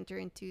ready to enter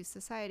into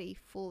society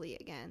fully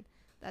again.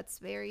 That's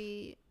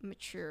very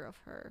mature of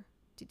her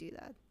to do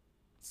that.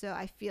 So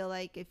I feel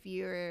like if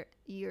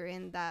you're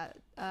in that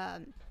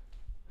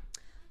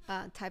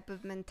type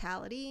of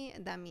mentality,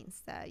 that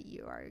means that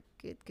you are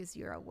good because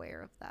you're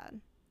aware of that.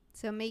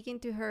 So making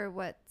to her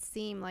what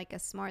seemed like a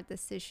smart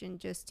decision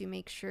just to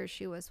make sure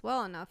she was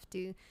well enough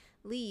to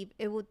leave,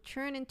 it would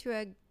turn into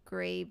a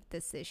grave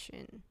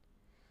decision.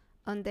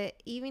 On the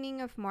evening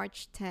of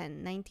March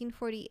 10,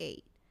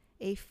 1948,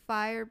 a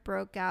fire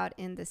broke out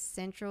in the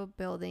central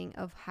building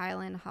of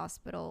Highland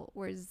Hospital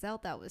where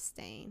Zelda was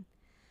staying.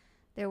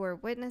 There were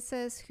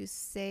witnesses who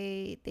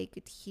say they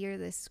could hear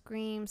the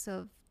screams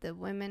of the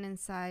women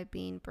inside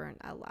being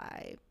burnt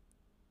alive.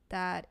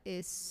 That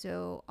is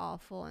so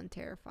awful and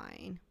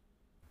terrifying.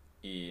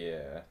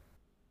 Yeah.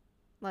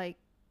 Like,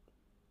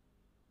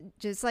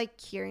 just like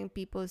hearing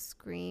people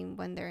scream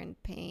when they're in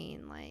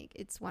pain, like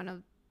it's one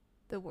of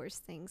the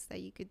worst things that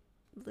you could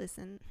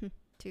listen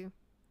to.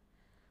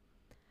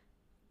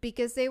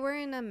 Because they were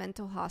in a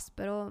mental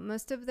hospital,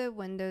 most of the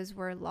windows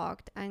were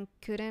locked and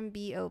couldn't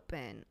be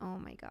opened. Oh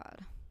my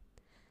god.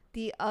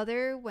 The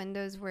other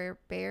windows were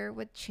bare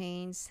with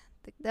chains.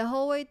 The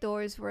hallway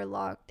doors were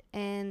locked,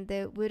 and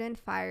the wooden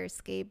fire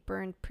escape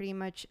burned pretty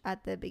much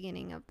at the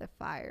beginning of the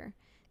fire.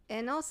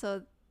 And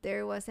also,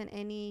 there wasn't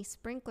any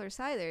sprinklers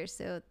either,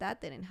 so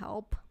that didn't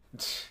help.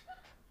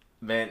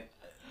 Man,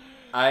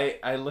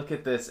 I look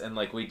at this and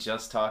like we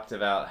just talked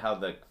about how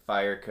the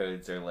fire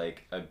codes are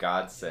like a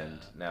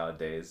godsend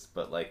nowadays,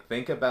 but like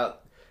think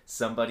about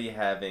somebody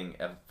having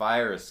a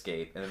fire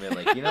escape, and they're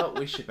like, you know what,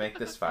 we should make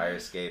this fire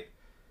escape.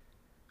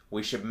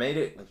 We should make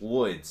it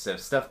wood, so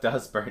if stuff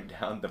does burn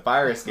down, the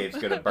fire escape's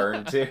gonna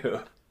burn too.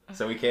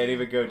 So we can't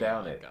even go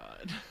down it.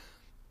 God.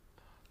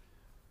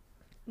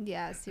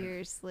 Yeah,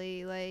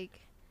 seriously. Like,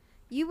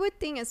 you would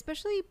think,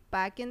 especially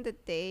back in the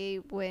day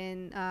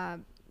when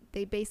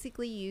they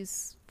basically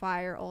use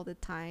fire all the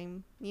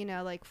time, you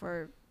know, like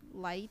for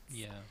lights.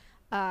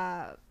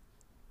 Yeah.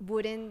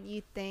 Wouldn't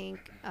you think,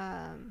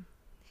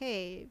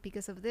 hey,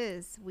 because of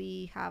this,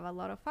 we have a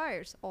lot of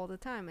fires all the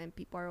time and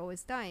people are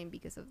always dying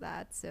because of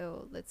that.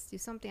 So let's do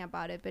something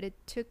about it. But it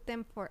took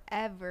them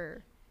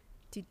forever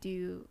to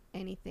do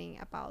anything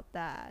about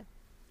that.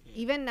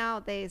 Even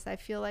nowadays, I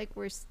feel like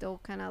we're still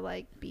kind of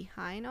like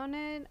behind on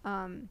it.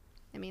 I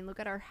mean, look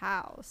at our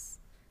house.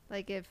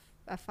 Like, if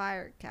a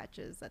fire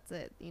catches, that's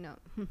it, you know.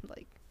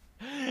 Like,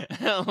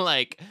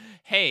 like,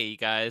 hey, you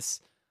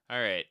guys. All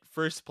right,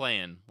 first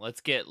plan,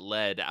 let's get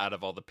lead out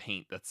of all the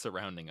paint that's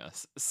surrounding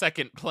us.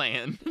 Second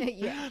plan,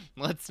 yeah.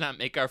 let's not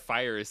make our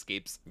fire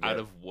escapes out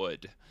of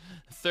wood.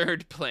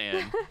 Third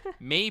plan,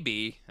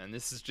 maybe, and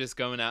this is just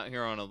going out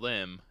here on a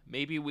limb,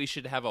 maybe we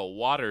should have a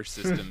water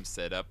system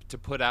set up to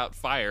put out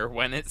fire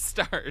when it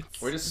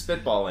starts. We're just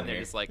spitballing They're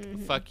here. just like,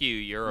 fuck you,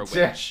 you're a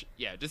witch.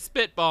 Yeah, just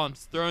spitballing,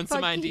 just throwing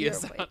some Fuck you,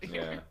 ideas you're a out witch.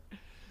 here.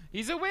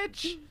 He's a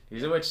witch.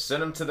 He's a witch.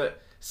 Send him to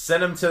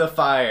the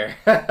fire.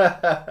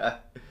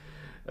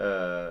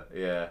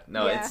 Yeah.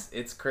 No, Yeah.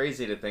 it's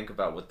crazy to think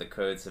about what the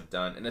codes have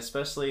done, and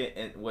especially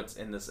in what's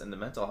in the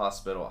mental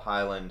hospital,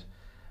 Highland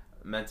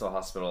Mental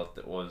Hospital,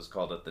 what it was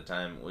called at the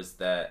time, was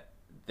that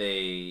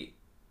they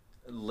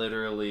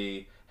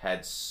literally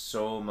had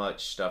so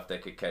much stuff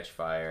that could catch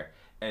fire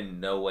and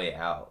no way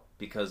out,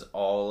 because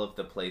all of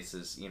the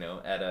places, you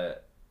know, at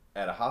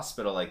a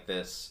hospital like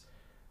this,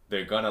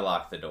 they're gonna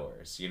lock the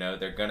doors. You know,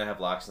 they're gonna have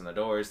locks on the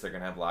doors. They're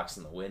gonna have locks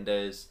on the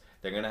windows.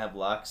 They're gonna have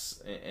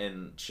locks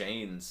and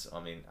chains. I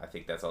mean, I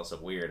think that's also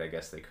weird. I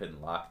guess they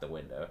couldn't lock the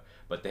window,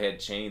 but they had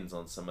chains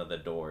on some of the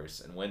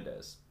doors and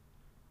windows.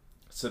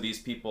 So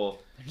these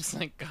people, They're just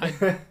like,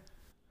 God.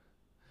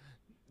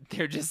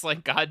 They're just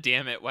like, God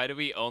damn it! Why do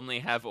we only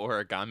have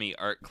origami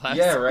art class?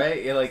 yeah,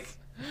 right. You're like,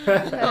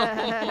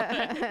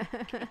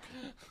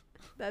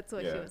 That's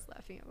what she Yeah. was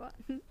laughing about.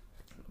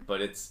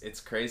 but it's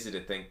crazy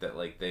to think that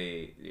like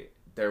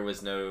there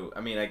was no.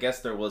 I mean, I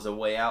guess there was a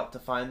way out to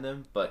find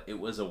them, but it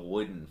was a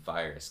wooden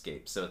fire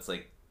escape. So it's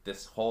like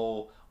this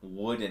whole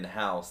wooden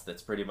house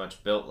that's pretty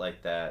much built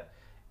like that,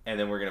 and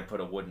then we're gonna put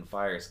a wooden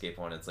fire escape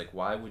on it. It's like,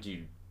 why would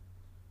you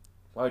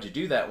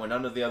do that when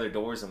none of the other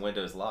doors and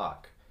windows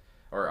lock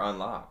or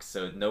unlock,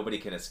 so nobody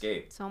can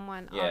escape?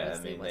 Someone Yeah, I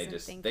obviously mean, wasn't they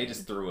thinking.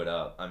 just threw it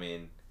up. I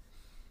mean,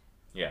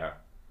 yeah.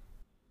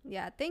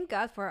 Yeah, thank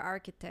God for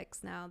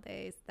architects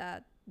nowadays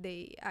that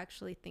they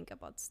actually think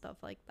about stuff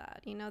like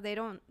that. You know, they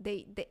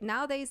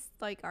nowadays,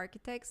 like,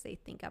 architects, they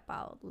think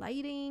about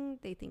lighting,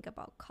 they think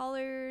about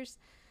colors,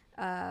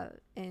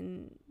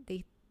 and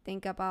they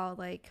think about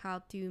like how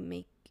to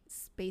make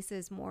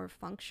spaces more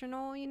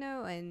functional, you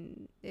know,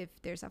 and if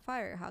there's a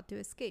fire, how to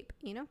escape,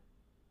 you know.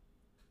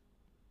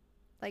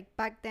 Like,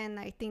 back then,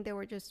 I think they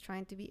were just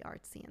trying to be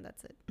artsy, and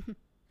that's it.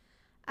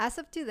 As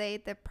of today,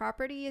 the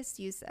property is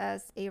used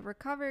as a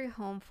recovery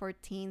home for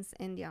teens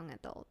and young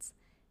adults.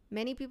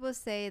 Many people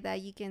say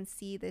that you can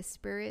see the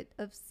spirit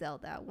of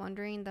Zelda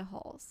wandering the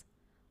halls.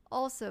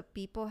 Also,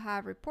 people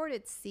have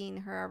reported seeing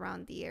her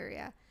around the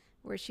area,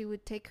 where she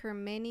would take her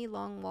many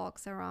long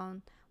walks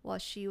around while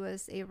she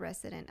was a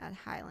resident at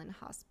Highland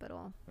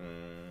Hospital.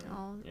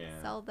 Oh,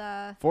 yeah.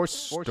 Zelda. For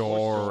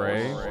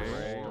story.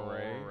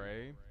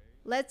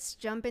 Let's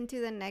jump into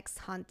the next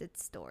haunted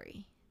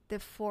story, the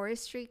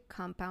forestry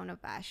compound of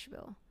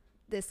Asheville.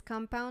 This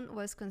compound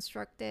was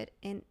constructed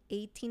in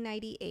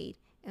 1898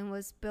 and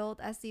was built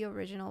as the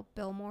original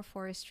Biltmore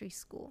Forestry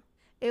School.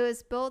 It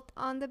was built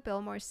on the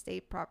Biltmore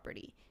State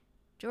property.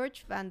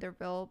 George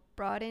Vanderbilt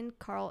brought in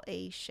Carl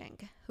A.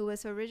 Schenck, who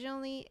was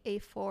originally a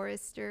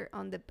forester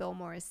on the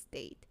Biltmore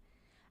estate.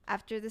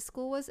 After the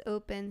school was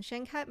opened,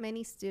 Schenck had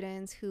many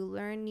students who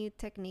learned new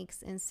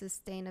techniques in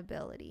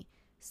sustainability,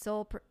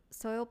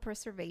 soil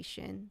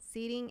preservation,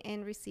 seeding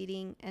and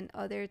reseeding, and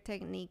other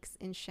techniques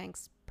in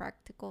Schenck's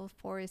practical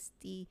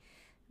forestry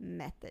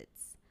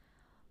methods.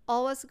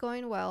 All was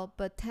going well,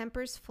 but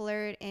tempers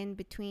flared in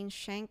between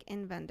Schenck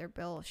and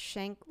Vanderbilt.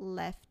 Schenck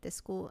left the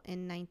school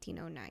in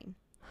 1909.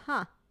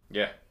 Huh.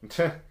 Yeah.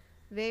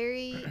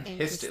 Very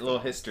interesting. Little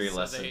history So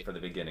lesson for the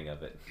beginning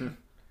of it.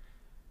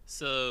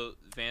 So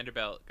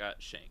Vanderbilt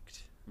got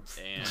shanked,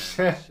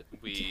 and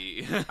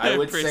we. I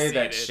would say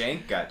that proceeded-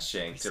 Shank got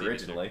shanked proceeded.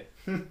 originally.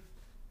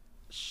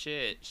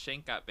 Shit,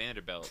 Shank got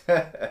Vanderbilt. All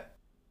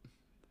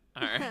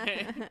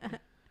right.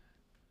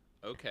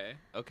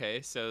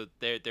 Okay. So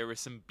there was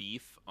some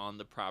beef on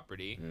the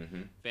property.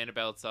 Mm-hmm.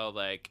 Vanderbilt's all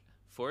like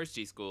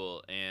forestry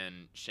school,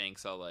 and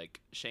Shank's all like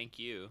shank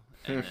you,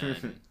 and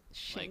then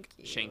like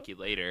shank you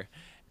later,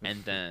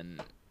 and then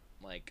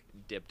like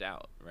dipped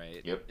out.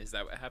 Right? Yep. Is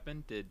that what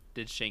happened? Did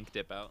Shank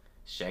dip out?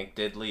 Shank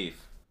did leave.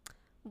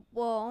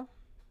 Well,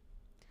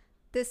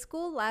 The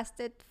school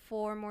lasted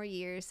 4 more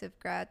years of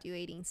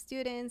graduating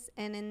students,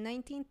 and in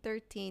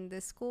 1913,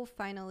 the school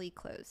finally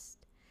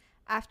closed.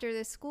 After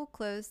the school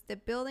closed, the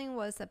building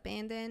was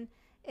abandoned.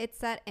 It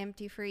sat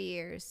empty for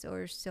years,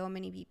 or so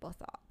many people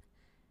thought.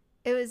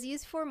 It was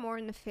used for more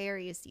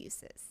nefarious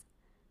uses.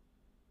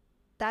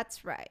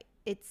 That's right.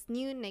 Its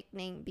new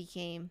nickname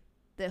became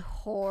the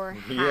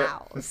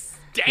whorehouse.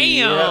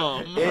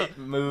 Damn. Yep. It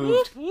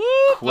moved Whoop,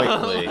 whoop.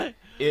 quickly.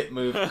 It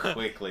moved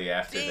quickly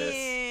after this.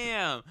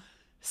 Damn.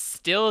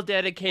 Still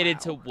dedicated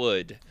to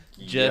wood.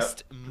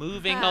 Just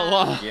moving Ah.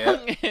 along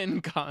Yep.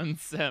 in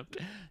concept.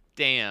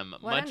 Damn.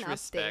 What Much an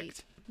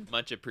respect.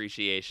 Much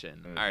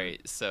appreciation. Mhm. All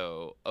right.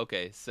 So,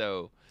 okay.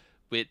 So,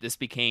 this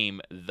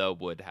became the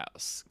wood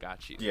house.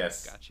 Got you.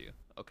 Yes. Got you.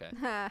 Okay.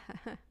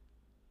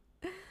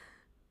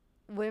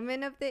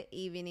 Women of the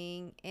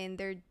evening and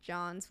their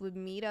Johns would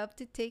meet up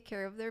to take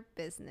care of their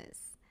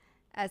business,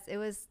 as it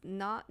was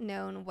not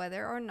known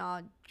whether or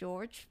not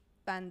George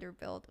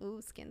Vanderbilt,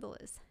 ooh,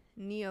 scandalous,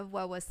 knew of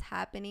what was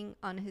happening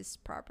on his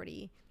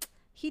property.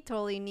 He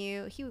totally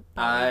knew. He would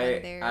probably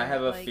been there. I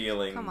have a like,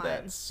 feeling come on.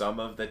 that some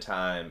of the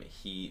time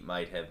he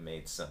might have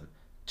made some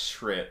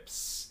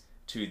trips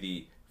to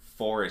the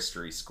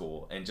forestry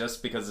school, and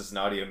just because it's an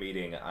audio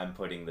meeting, I'm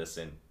putting this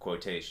in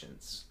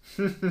quotations.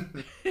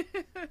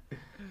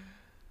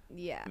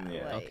 Yeah.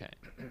 Yeah. Like, Okay.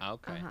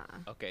 Okay. Uh-huh.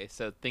 Okay.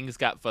 So things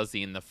got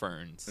fuzzy in the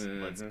ferns.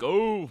 Let's Mhm.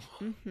 go.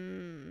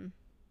 hmm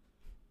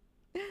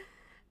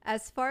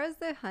As far as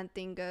the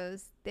hunting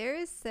goes, there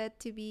is said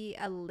to be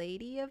a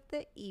lady of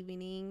the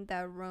evening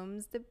that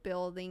roams the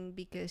building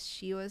because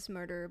she was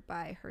murdered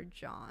by her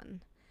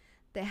John.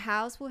 The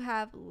house will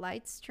have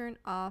lights turned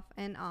off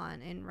and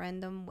on and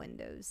random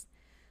windows.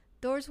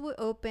 Doors would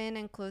open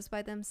and close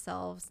by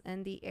themselves,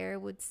 and the air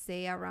would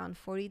stay around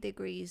 40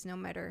 degrees no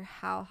matter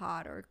how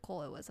hot or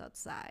cold it was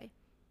outside.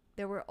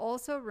 There were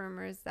also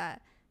rumors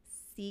that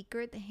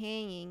secret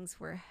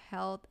hangings were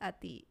held at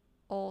the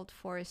old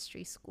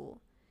forestry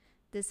school.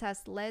 This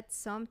has led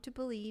some to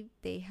believe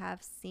they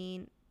have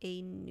seen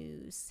a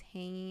noose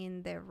hanging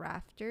in the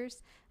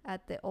rafters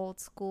at the old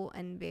school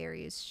and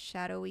various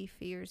shadowy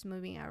figures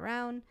moving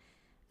around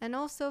and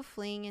also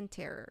fleeing in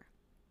terror.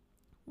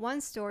 One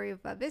story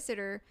of a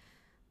visitor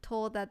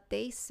told that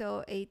they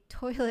saw a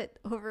toilet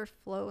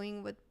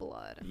overflowing with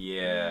blood.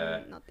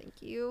 Yeah. No,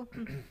 thank you.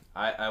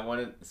 I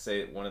want to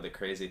say one of the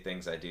crazy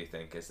things I do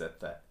think is that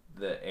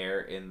the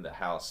air in the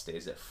house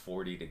stays at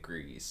 40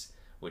 degrees,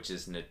 which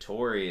is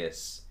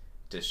notorious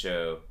to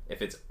show,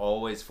 if it's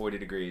always 40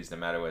 degrees, no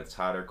matter whether it's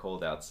hot or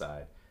cold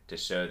outside, to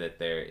show that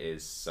there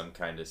is some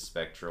kind of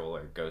spectral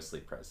or ghostly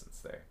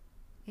presence there.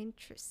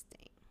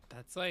 Interesting.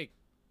 That's like,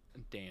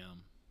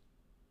 damn.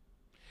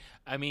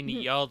 I mean,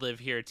 y'all live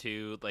here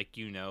too, like,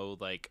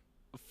 like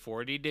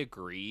 40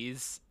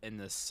 degrees in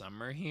the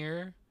summer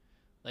here.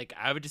 Like,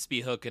 I would just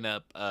be hooking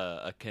up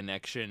a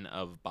connection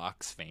of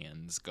box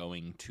fans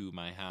going to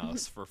my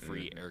house for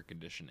free air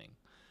conditioning.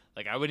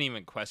 Like, I wouldn't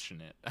even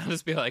question it. I'd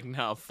just be like,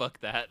 no, fuck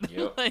that.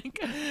 Yep.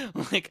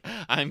 like,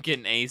 I'm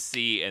getting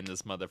AC in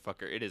this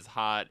motherfucker. It is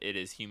hot. It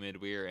is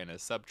humid. We're in a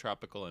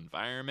subtropical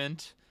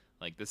environment.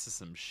 Like, this is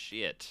some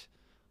shit.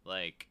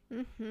 Like,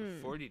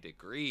 40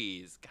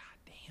 degrees. God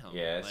damn.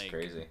 Yeah, it's like,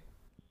 crazy.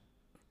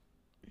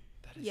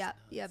 That is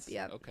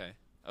Yep. nuts.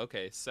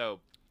 Okay,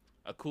 so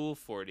a cool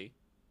 40.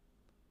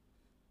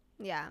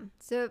 Yeah.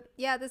 So,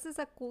 yeah, this is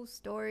a cool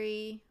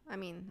story. I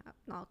mean,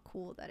 not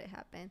cool that it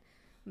happened,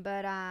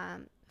 but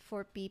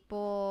for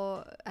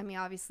people, I mean,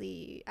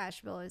 obviously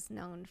Asheville is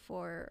known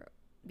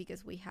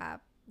because we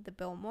have the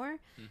Biltmore,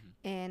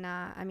 and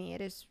I mean,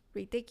 it is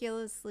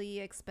ridiculously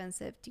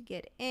expensive to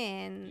get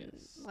in.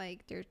 Yes.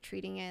 Like, they're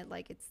treating it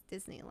like it's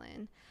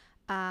Disneyland.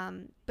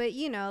 But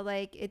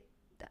like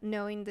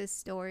knowing this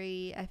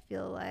story, I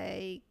feel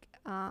like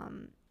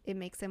it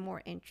makes it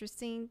more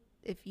interesting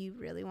if you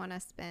really want to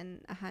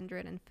spend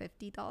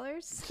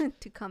 $150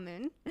 to come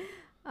in.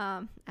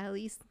 At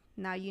least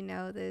now you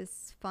know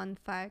this fun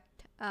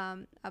fact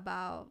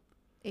about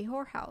a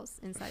whorehouse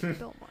inside the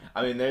Biltmore.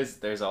 I mean,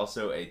 there's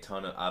also a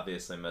ton of,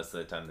 obviously most of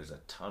the time there's a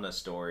ton of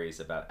stories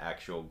about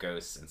actual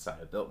ghosts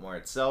inside of Biltmore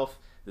itself.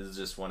 This is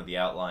just one of the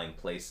outlying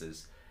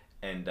places.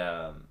 And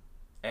I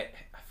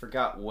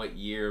forgot what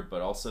year,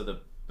 but also the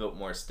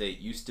Biltmore estate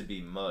used to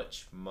be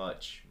much,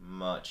 much,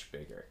 much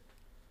bigger.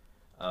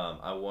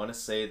 I want to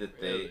say that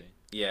Really?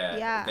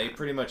 Yeah. they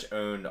pretty much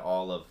owned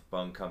all of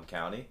Buncombe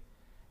County.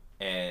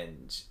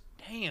 And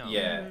Damn.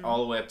 yeah,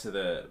 all the way up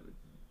to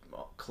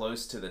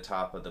close to the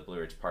top of the Blue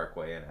Ridge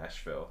Parkway in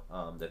Asheville,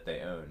 that they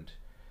owned,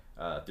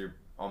 through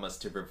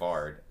almost to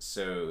Brevard.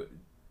 So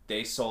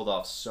they sold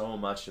off so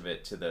much of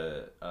it to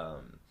the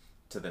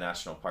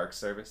National Park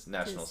Service,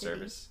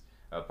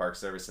 Park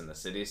Service in the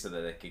city, so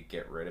that they could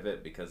get rid of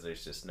it, because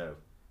there's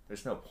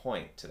no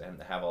point to them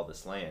to have all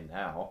this land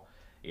now,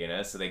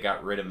 So they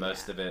got rid of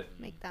most of it.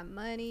 Make that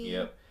money.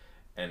 Yep.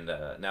 And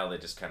now they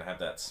just kind of have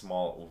that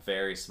small,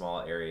 very small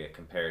area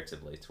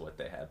comparatively to what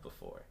they had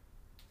before.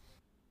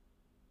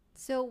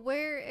 So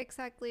where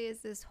exactly is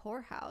this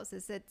whorehouse?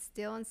 Is it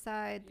still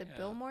inside the Yeah.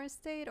 Billmore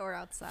estate or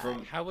outside?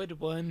 From- How would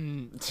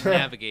one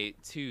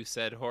navigate to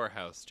said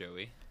whorehouse,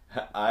 Joey?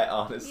 I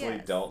honestly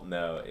Yes. don't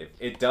know.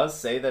 It does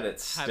say that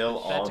it's still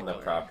on the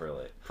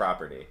Hypothetically.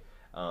 property.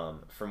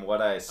 From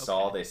what I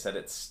saw, Okay. they said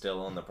it's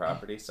still on the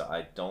property, so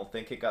I don't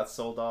think it got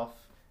sold off.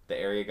 The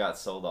area got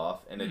sold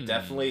off, and it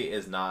definitely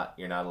is not.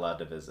 You're not allowed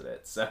to visit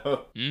it.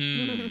 So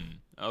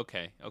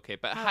Okay.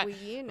 But How will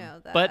you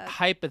know that? but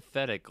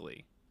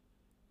hypothetically,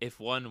 if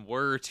one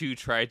were to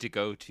try to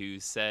go to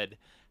said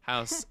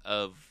house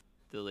of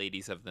the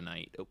ladies of the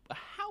night,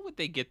 how would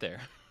they get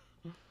there?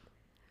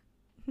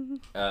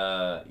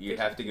 you'd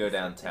have to go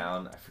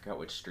downtown. I forgot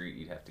which street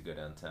you'd have to go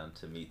downtown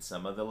to meet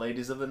some of the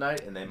ladies of the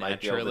night, and they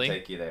might be able Naturally. to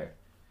take you there.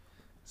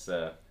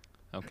 So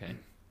Okay.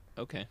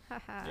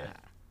 Haha. Yeah.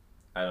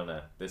 I don't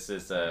know. This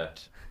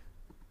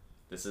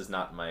is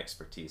not my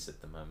expertise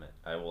at the moment.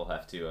 I will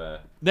have to.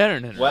 No.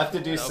 We'll have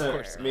to do Of some.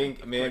 course not.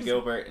 Me and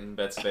Gilbert and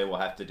Betsy will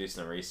have to do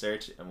some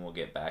research, and we'll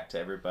get back to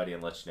everybody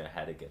and let you know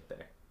how to get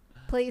there.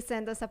 Please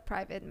send us a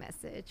private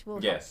message.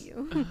 We'll Yes.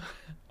 help you.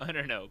 I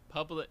don't know.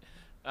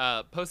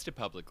 Post it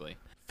publicly.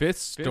 Fifth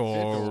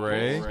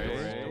story.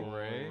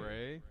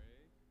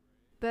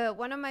 But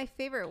one of my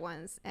favorite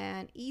ones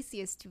and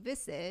easiest to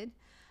visit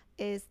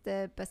is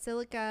the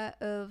Basilica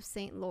of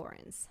St.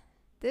 Lawrence.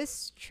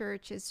 This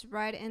church is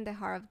right in the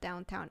heart of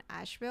downtown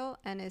Asheville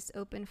and is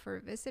open for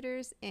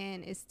visitors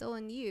and is still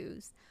in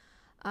use.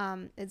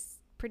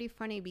 It's pretty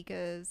funny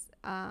because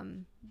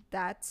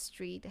that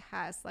street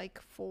has like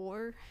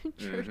 4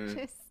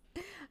 churches,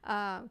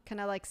 kind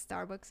of like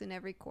Starbucks in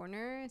every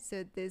corner.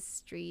 So this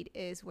street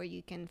is where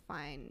you can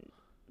find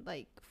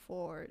like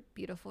 4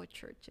 beautiful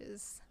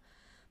churches.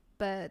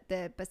 But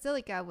the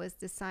basilica was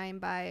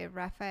designed by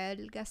Rafael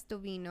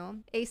Gastovino,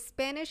 a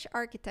Spanish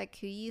architect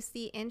who used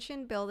the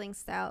ancient building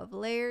style of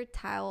layered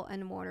tile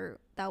and mortar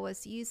that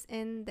was used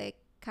in the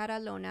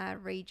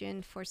Catalona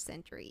region for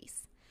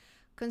centuries.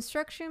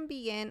 Construction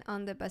began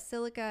on the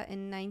basilica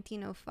in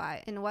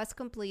 1905 and was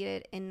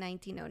completed in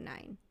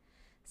 1909.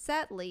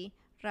 Sadly,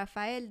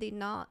 Rafael did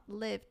not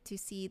live to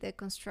see the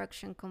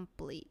construction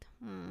complete.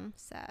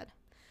 Sad.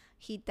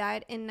 He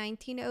died in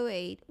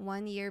 1908,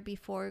 1 year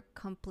before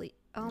complete.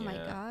 Oh my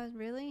Yeah. God,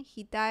 really?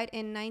 He died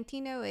in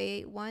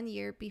 1908, 1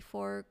 year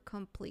before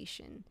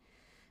completion.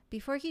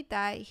 Before he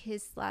died,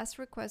 his last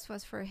request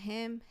was for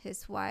him,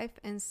 his wife,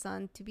 and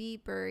son to be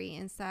buried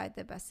inside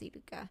the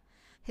basilica.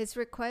 His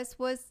request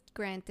was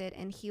granted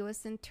and he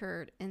was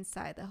interred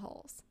inside the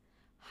halls.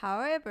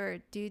 However,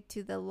 due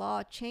to the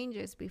law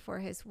changes before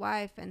his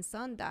wife and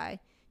son died,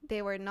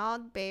 they were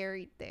not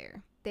buried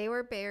there. They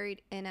were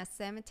buried in a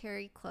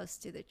cemetery close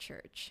to the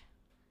church.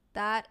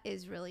 That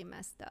is really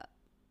messed up.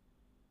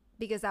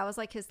 Because that was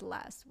like his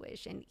last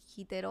wish and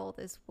he did all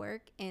this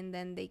work and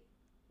then they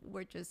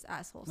were just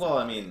assholes. Well,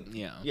 I about it. mean,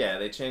 Yeah.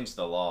 they changed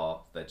the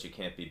law that you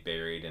can't be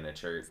buried in a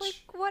church. It's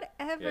like,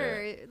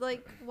 whatever.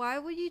 Like, why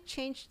would you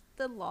change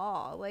the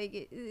law?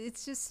 Like,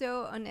 it's just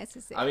so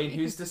unnecessary. I mean,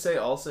 who's to say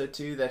also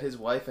too that his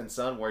wife and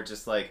son were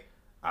just like,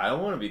 I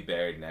don't want to be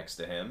buried next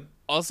to him.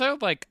 Also,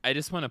 like, I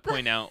just want to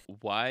point out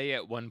why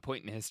at one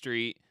point in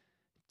history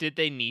did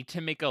they need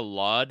to make a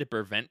law to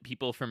prevent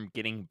people from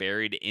getting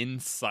buried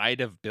inside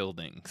of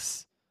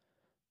buildings?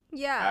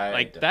 Yeah.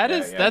 Like Yeah,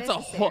 that's yeah.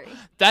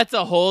 that's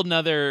a whole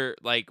nother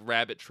like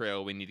rabbit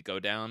trail we need to go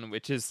down,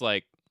 which is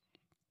like,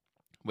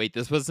 wait,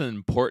 this wasn't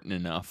important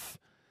enough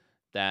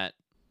that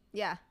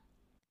Yeah.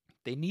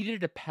 they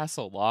needed to pass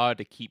a law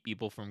to keep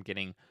people from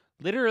getting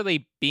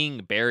literally being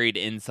buried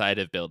inside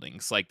of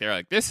buildings. Like they're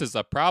like, this is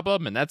a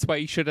problem and that's why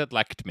you should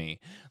elect me.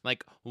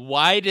 Like,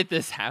 why did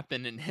this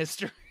happen in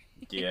history?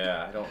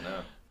 Yeah, I don't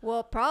know.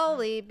 Well,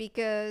 probably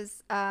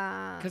because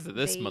of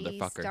this they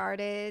motherfucker.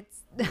 started.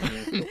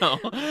 No.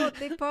 Well,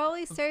 they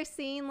probably started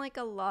seeing like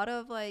a lot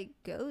of like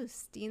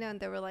ghosts, and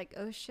they were like,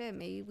 "Oh shit,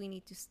 maybe we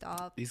need to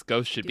stop." These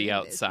ghosts should be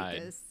doing this outside.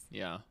 because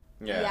Yeah.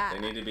 Yeah, Yeah. they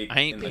need to be. I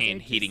ain't in the- paying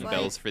just heating like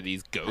bells for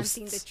these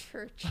hunting the ghosts.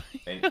 church.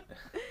 and-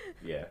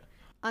 yeah.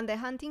 On the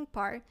hunting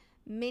part,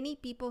 many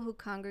people who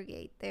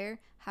congregate there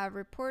have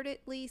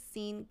reportedly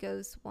seen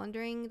ghosts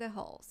wandering the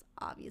halls.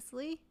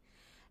 Obviously,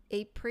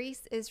 a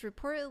priest is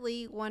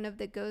reportedly one of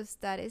the ghosts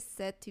that is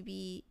said to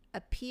be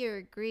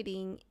appear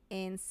greeting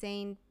and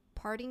saying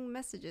parting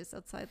messages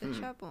outside the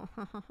chapel.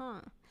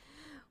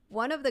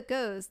 One of the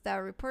ghosts that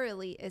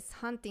reportedly is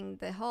hunting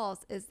the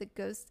halls is the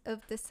ghost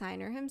of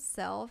designer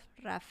himself,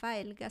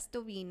 Rafael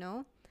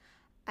Gastovino.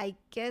 I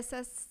guess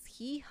as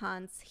he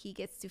hunts, he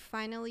gets to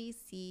finally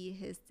see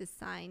his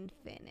design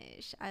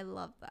finish. I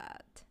love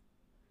that.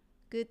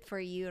 Good for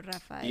you,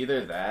 Rafael.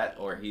 Either that,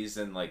 or he's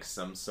in like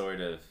some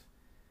sort of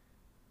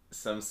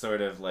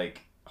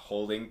like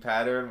holding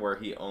pattern where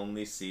he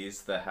only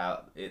sees the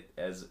how it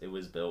as it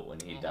was built when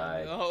he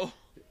died. Oh,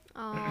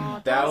 Oh,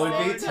 That would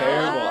be so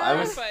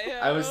terrible. sad.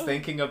 I was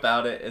thinking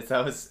about it as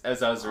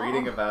I was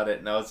reading about it,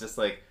 and I was just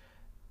like,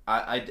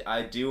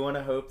 I do want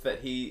to hope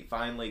that he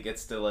finally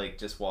gets to like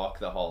just walk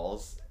the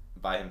halls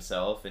by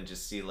himself and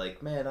just see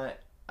like, man,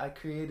 I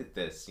created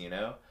this,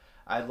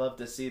 I'd love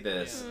to see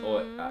this. Yeah.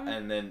 Or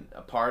and then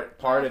a part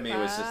of me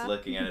was just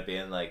looking at it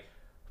being like,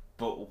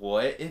 but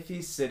what if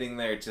he's sitting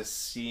there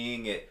just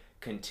seeing it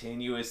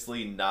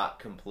continuously not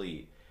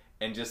complete?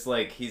 And just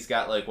like he's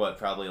got like what,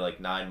 probably like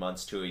 9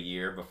 months to a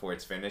year before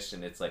it's finished,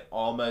 and it's like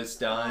almost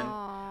done.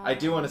 Aww. I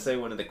do want to say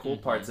one of the cool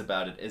parts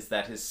about it is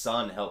that his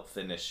son helped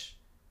finish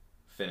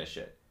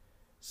it.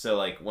 So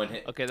like when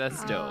Okay,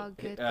 that's dope.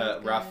 Good.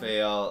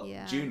 Raphael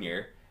Yeah.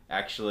 Jr.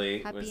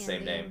 actually Happy was the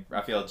same ending. name.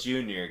 Raphael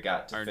Jr.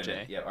 got to RJ.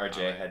 finish. Yeah, RJ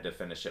Alright. had to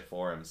finish it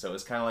for him. So it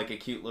was kind of like a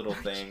cute little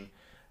thing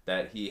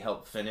that he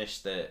helped finish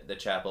the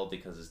chapel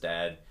because his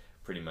dad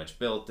pretty much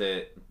built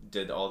it,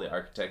 did all the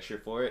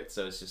architecture for it.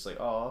 So it's just like,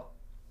 oh.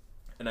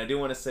 And I do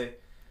want to say,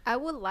 I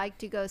would like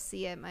to go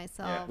see it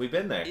myself. yeah, we've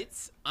been there.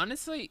 It's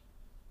honestly,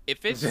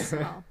 if it's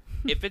Well,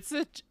 if it's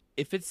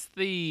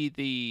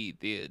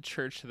the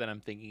church that I'm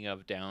thinking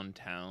of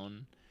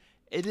downtown,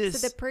 it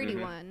is so the pretty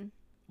one.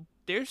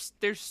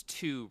 there's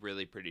two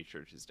really pretty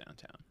churches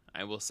downtown.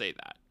 I will say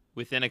that,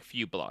 within a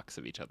few blocks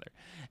of each other.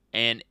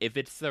 And if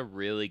it's the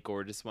really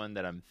gorgeous one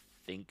that I'm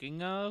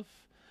thinking of,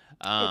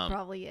 It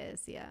probably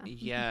is, yeah.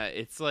 yeah,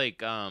 it's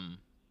like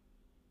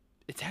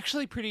it's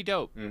actually pretty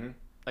dope. Mm-hmm.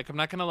 Like, I'm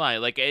not gonna lie,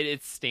 like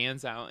it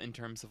stands out in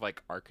terms of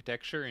like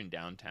architecture in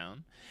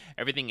downtown.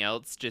 Everything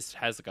else just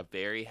has like a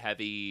very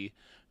heavy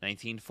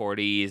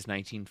 1940s,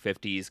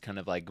 1950s kind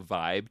of like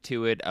vibe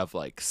to it, of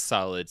like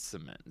solid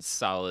cement,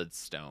 solid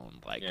stone.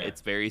 Like,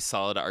 it's very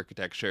solid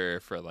architecture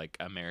for like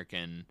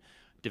American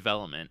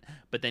development.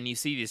 But then you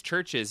see these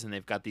churches and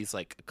they've got these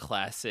like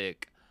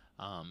classic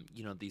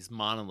these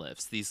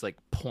monoliths, these like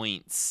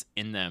points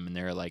in them, and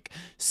they're like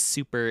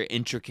super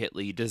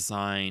intricately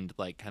designed,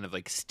 like kind of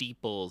like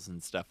steeples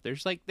and stuff.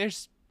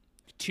 There's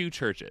two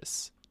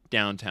churches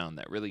downtown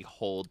that really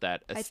hold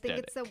that aesthetic. I think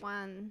it's the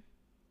one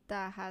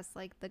that has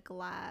like the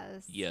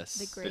glass. Yes.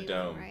 The gray The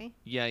dome. one, right?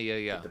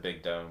 Yeah. With the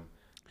big dome.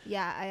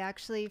 Yeah, I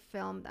actually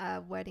filmed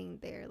a wedding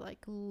there like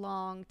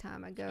long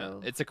time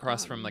ago. It's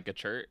across from like a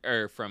church,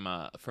 or from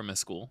a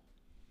school.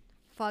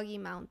 Foggy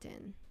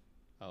Mountain.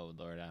 Oh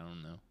Lord, I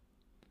don't know.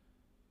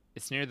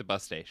 It's near the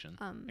bus station.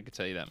 I could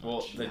tell you that much.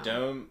 Well, the No.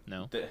 dome.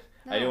 No.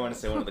 I do want to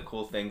say one of the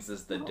cool things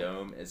is the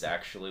dome is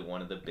actually one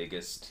of the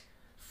biggest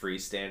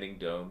freestanding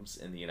domes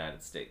in the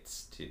United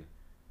States too,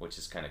 which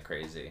is kind of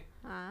crazy.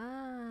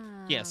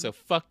 Ah. Yeah, so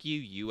fuck you,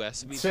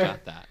 U.S. We've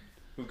got that.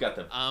 We've got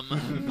them.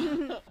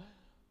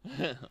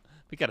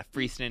 We got a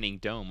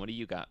freestanding dome. What do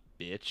you got,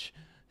 bitch?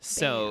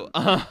 So,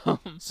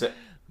 So,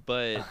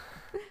 but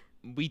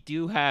we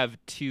do have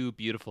two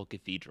beautiful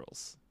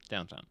cathedrals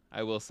downtown.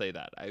 I will say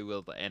that.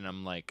 And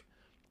I'm like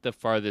the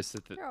farthest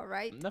You're all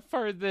right. the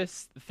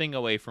farthest thing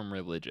away from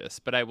religious,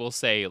 but I will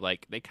say,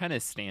 like, they kind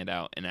of stand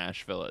out in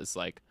Asheville as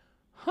like,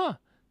 huh,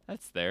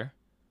 that's there.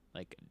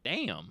 Like,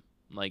 damn.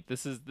 Like,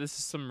 this is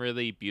some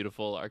really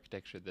beautiful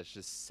architecture that's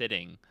just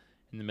sitting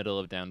in the middle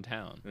of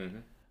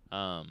downtown.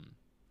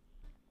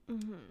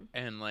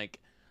 And like,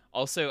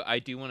 also, I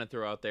do want to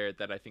throw out there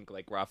that I think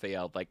like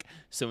Raphael, like,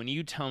 so when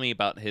you tell me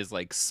about his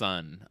like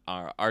son,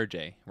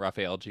 RJ,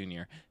 Raphael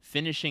Jr.,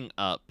 finishing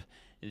up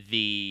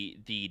the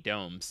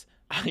domes,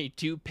 I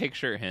do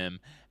picture him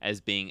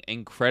as being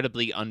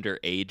incredibly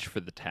underage for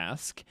the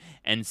task,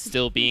 and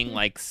still being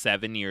like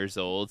 7 years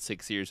old,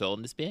 6 years old,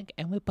 and just being like,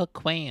 and we put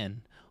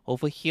Quan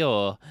over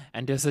here,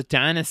 and there's a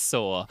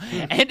dinosaur.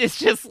 And it's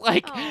just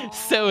like,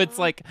 so it's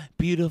like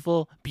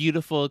beautiful,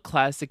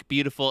 classic,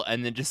 beautiful,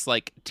 and then just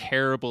like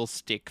terrible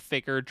stick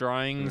figure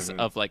drawings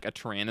of like a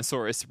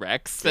Tyrannosaurus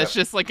Rex. That's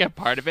just like a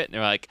part of it. And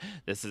they're like,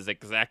 this is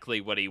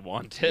exactly what he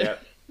wanted.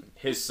 yep.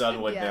 His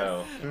son would Yes.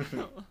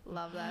 know.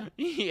 Love that.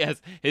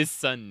 Yes, his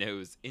son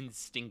knows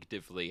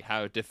instinctively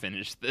how to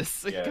finish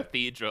this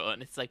cathedral.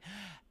 And it's like,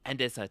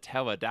 and it's a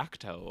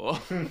pterodactyl.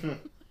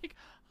 Like,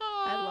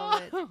 I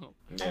love it.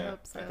 Yeah, I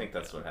hope so. I think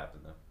that's what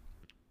happened though.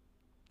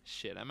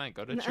 Shit, I might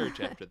go to church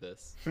after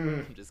this.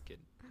 I'm just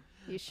kidding.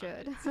 You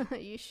should.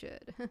 You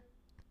should.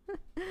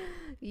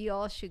 You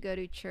all should go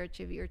to church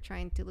if you're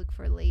trying to look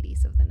for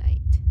ladies of the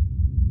night.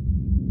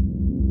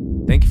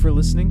 Thank you for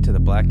listening to the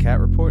Black Cat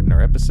Report and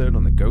our episode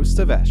on the ghosts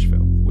of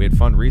Asheville. We had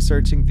fun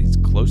researching these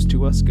close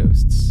to us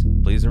ghosts.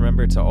 Please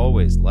remember to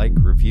always like,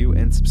 review,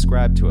 and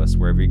subscribe to us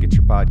wherever you get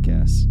your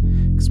podcasts,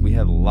 because we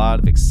had a lot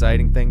of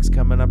exciting things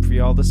coming up for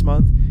y'all this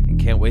month and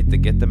can't wait to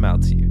get them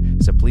out to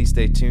you. So please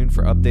stay tuned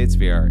for updates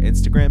via our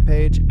Instagram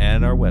page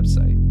and our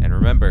website. And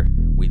remember,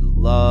 we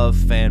love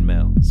fan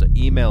mail, so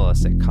email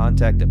us at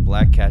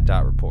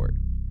contact@blackcat.report.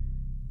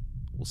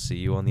 We'll see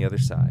you on the other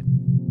side.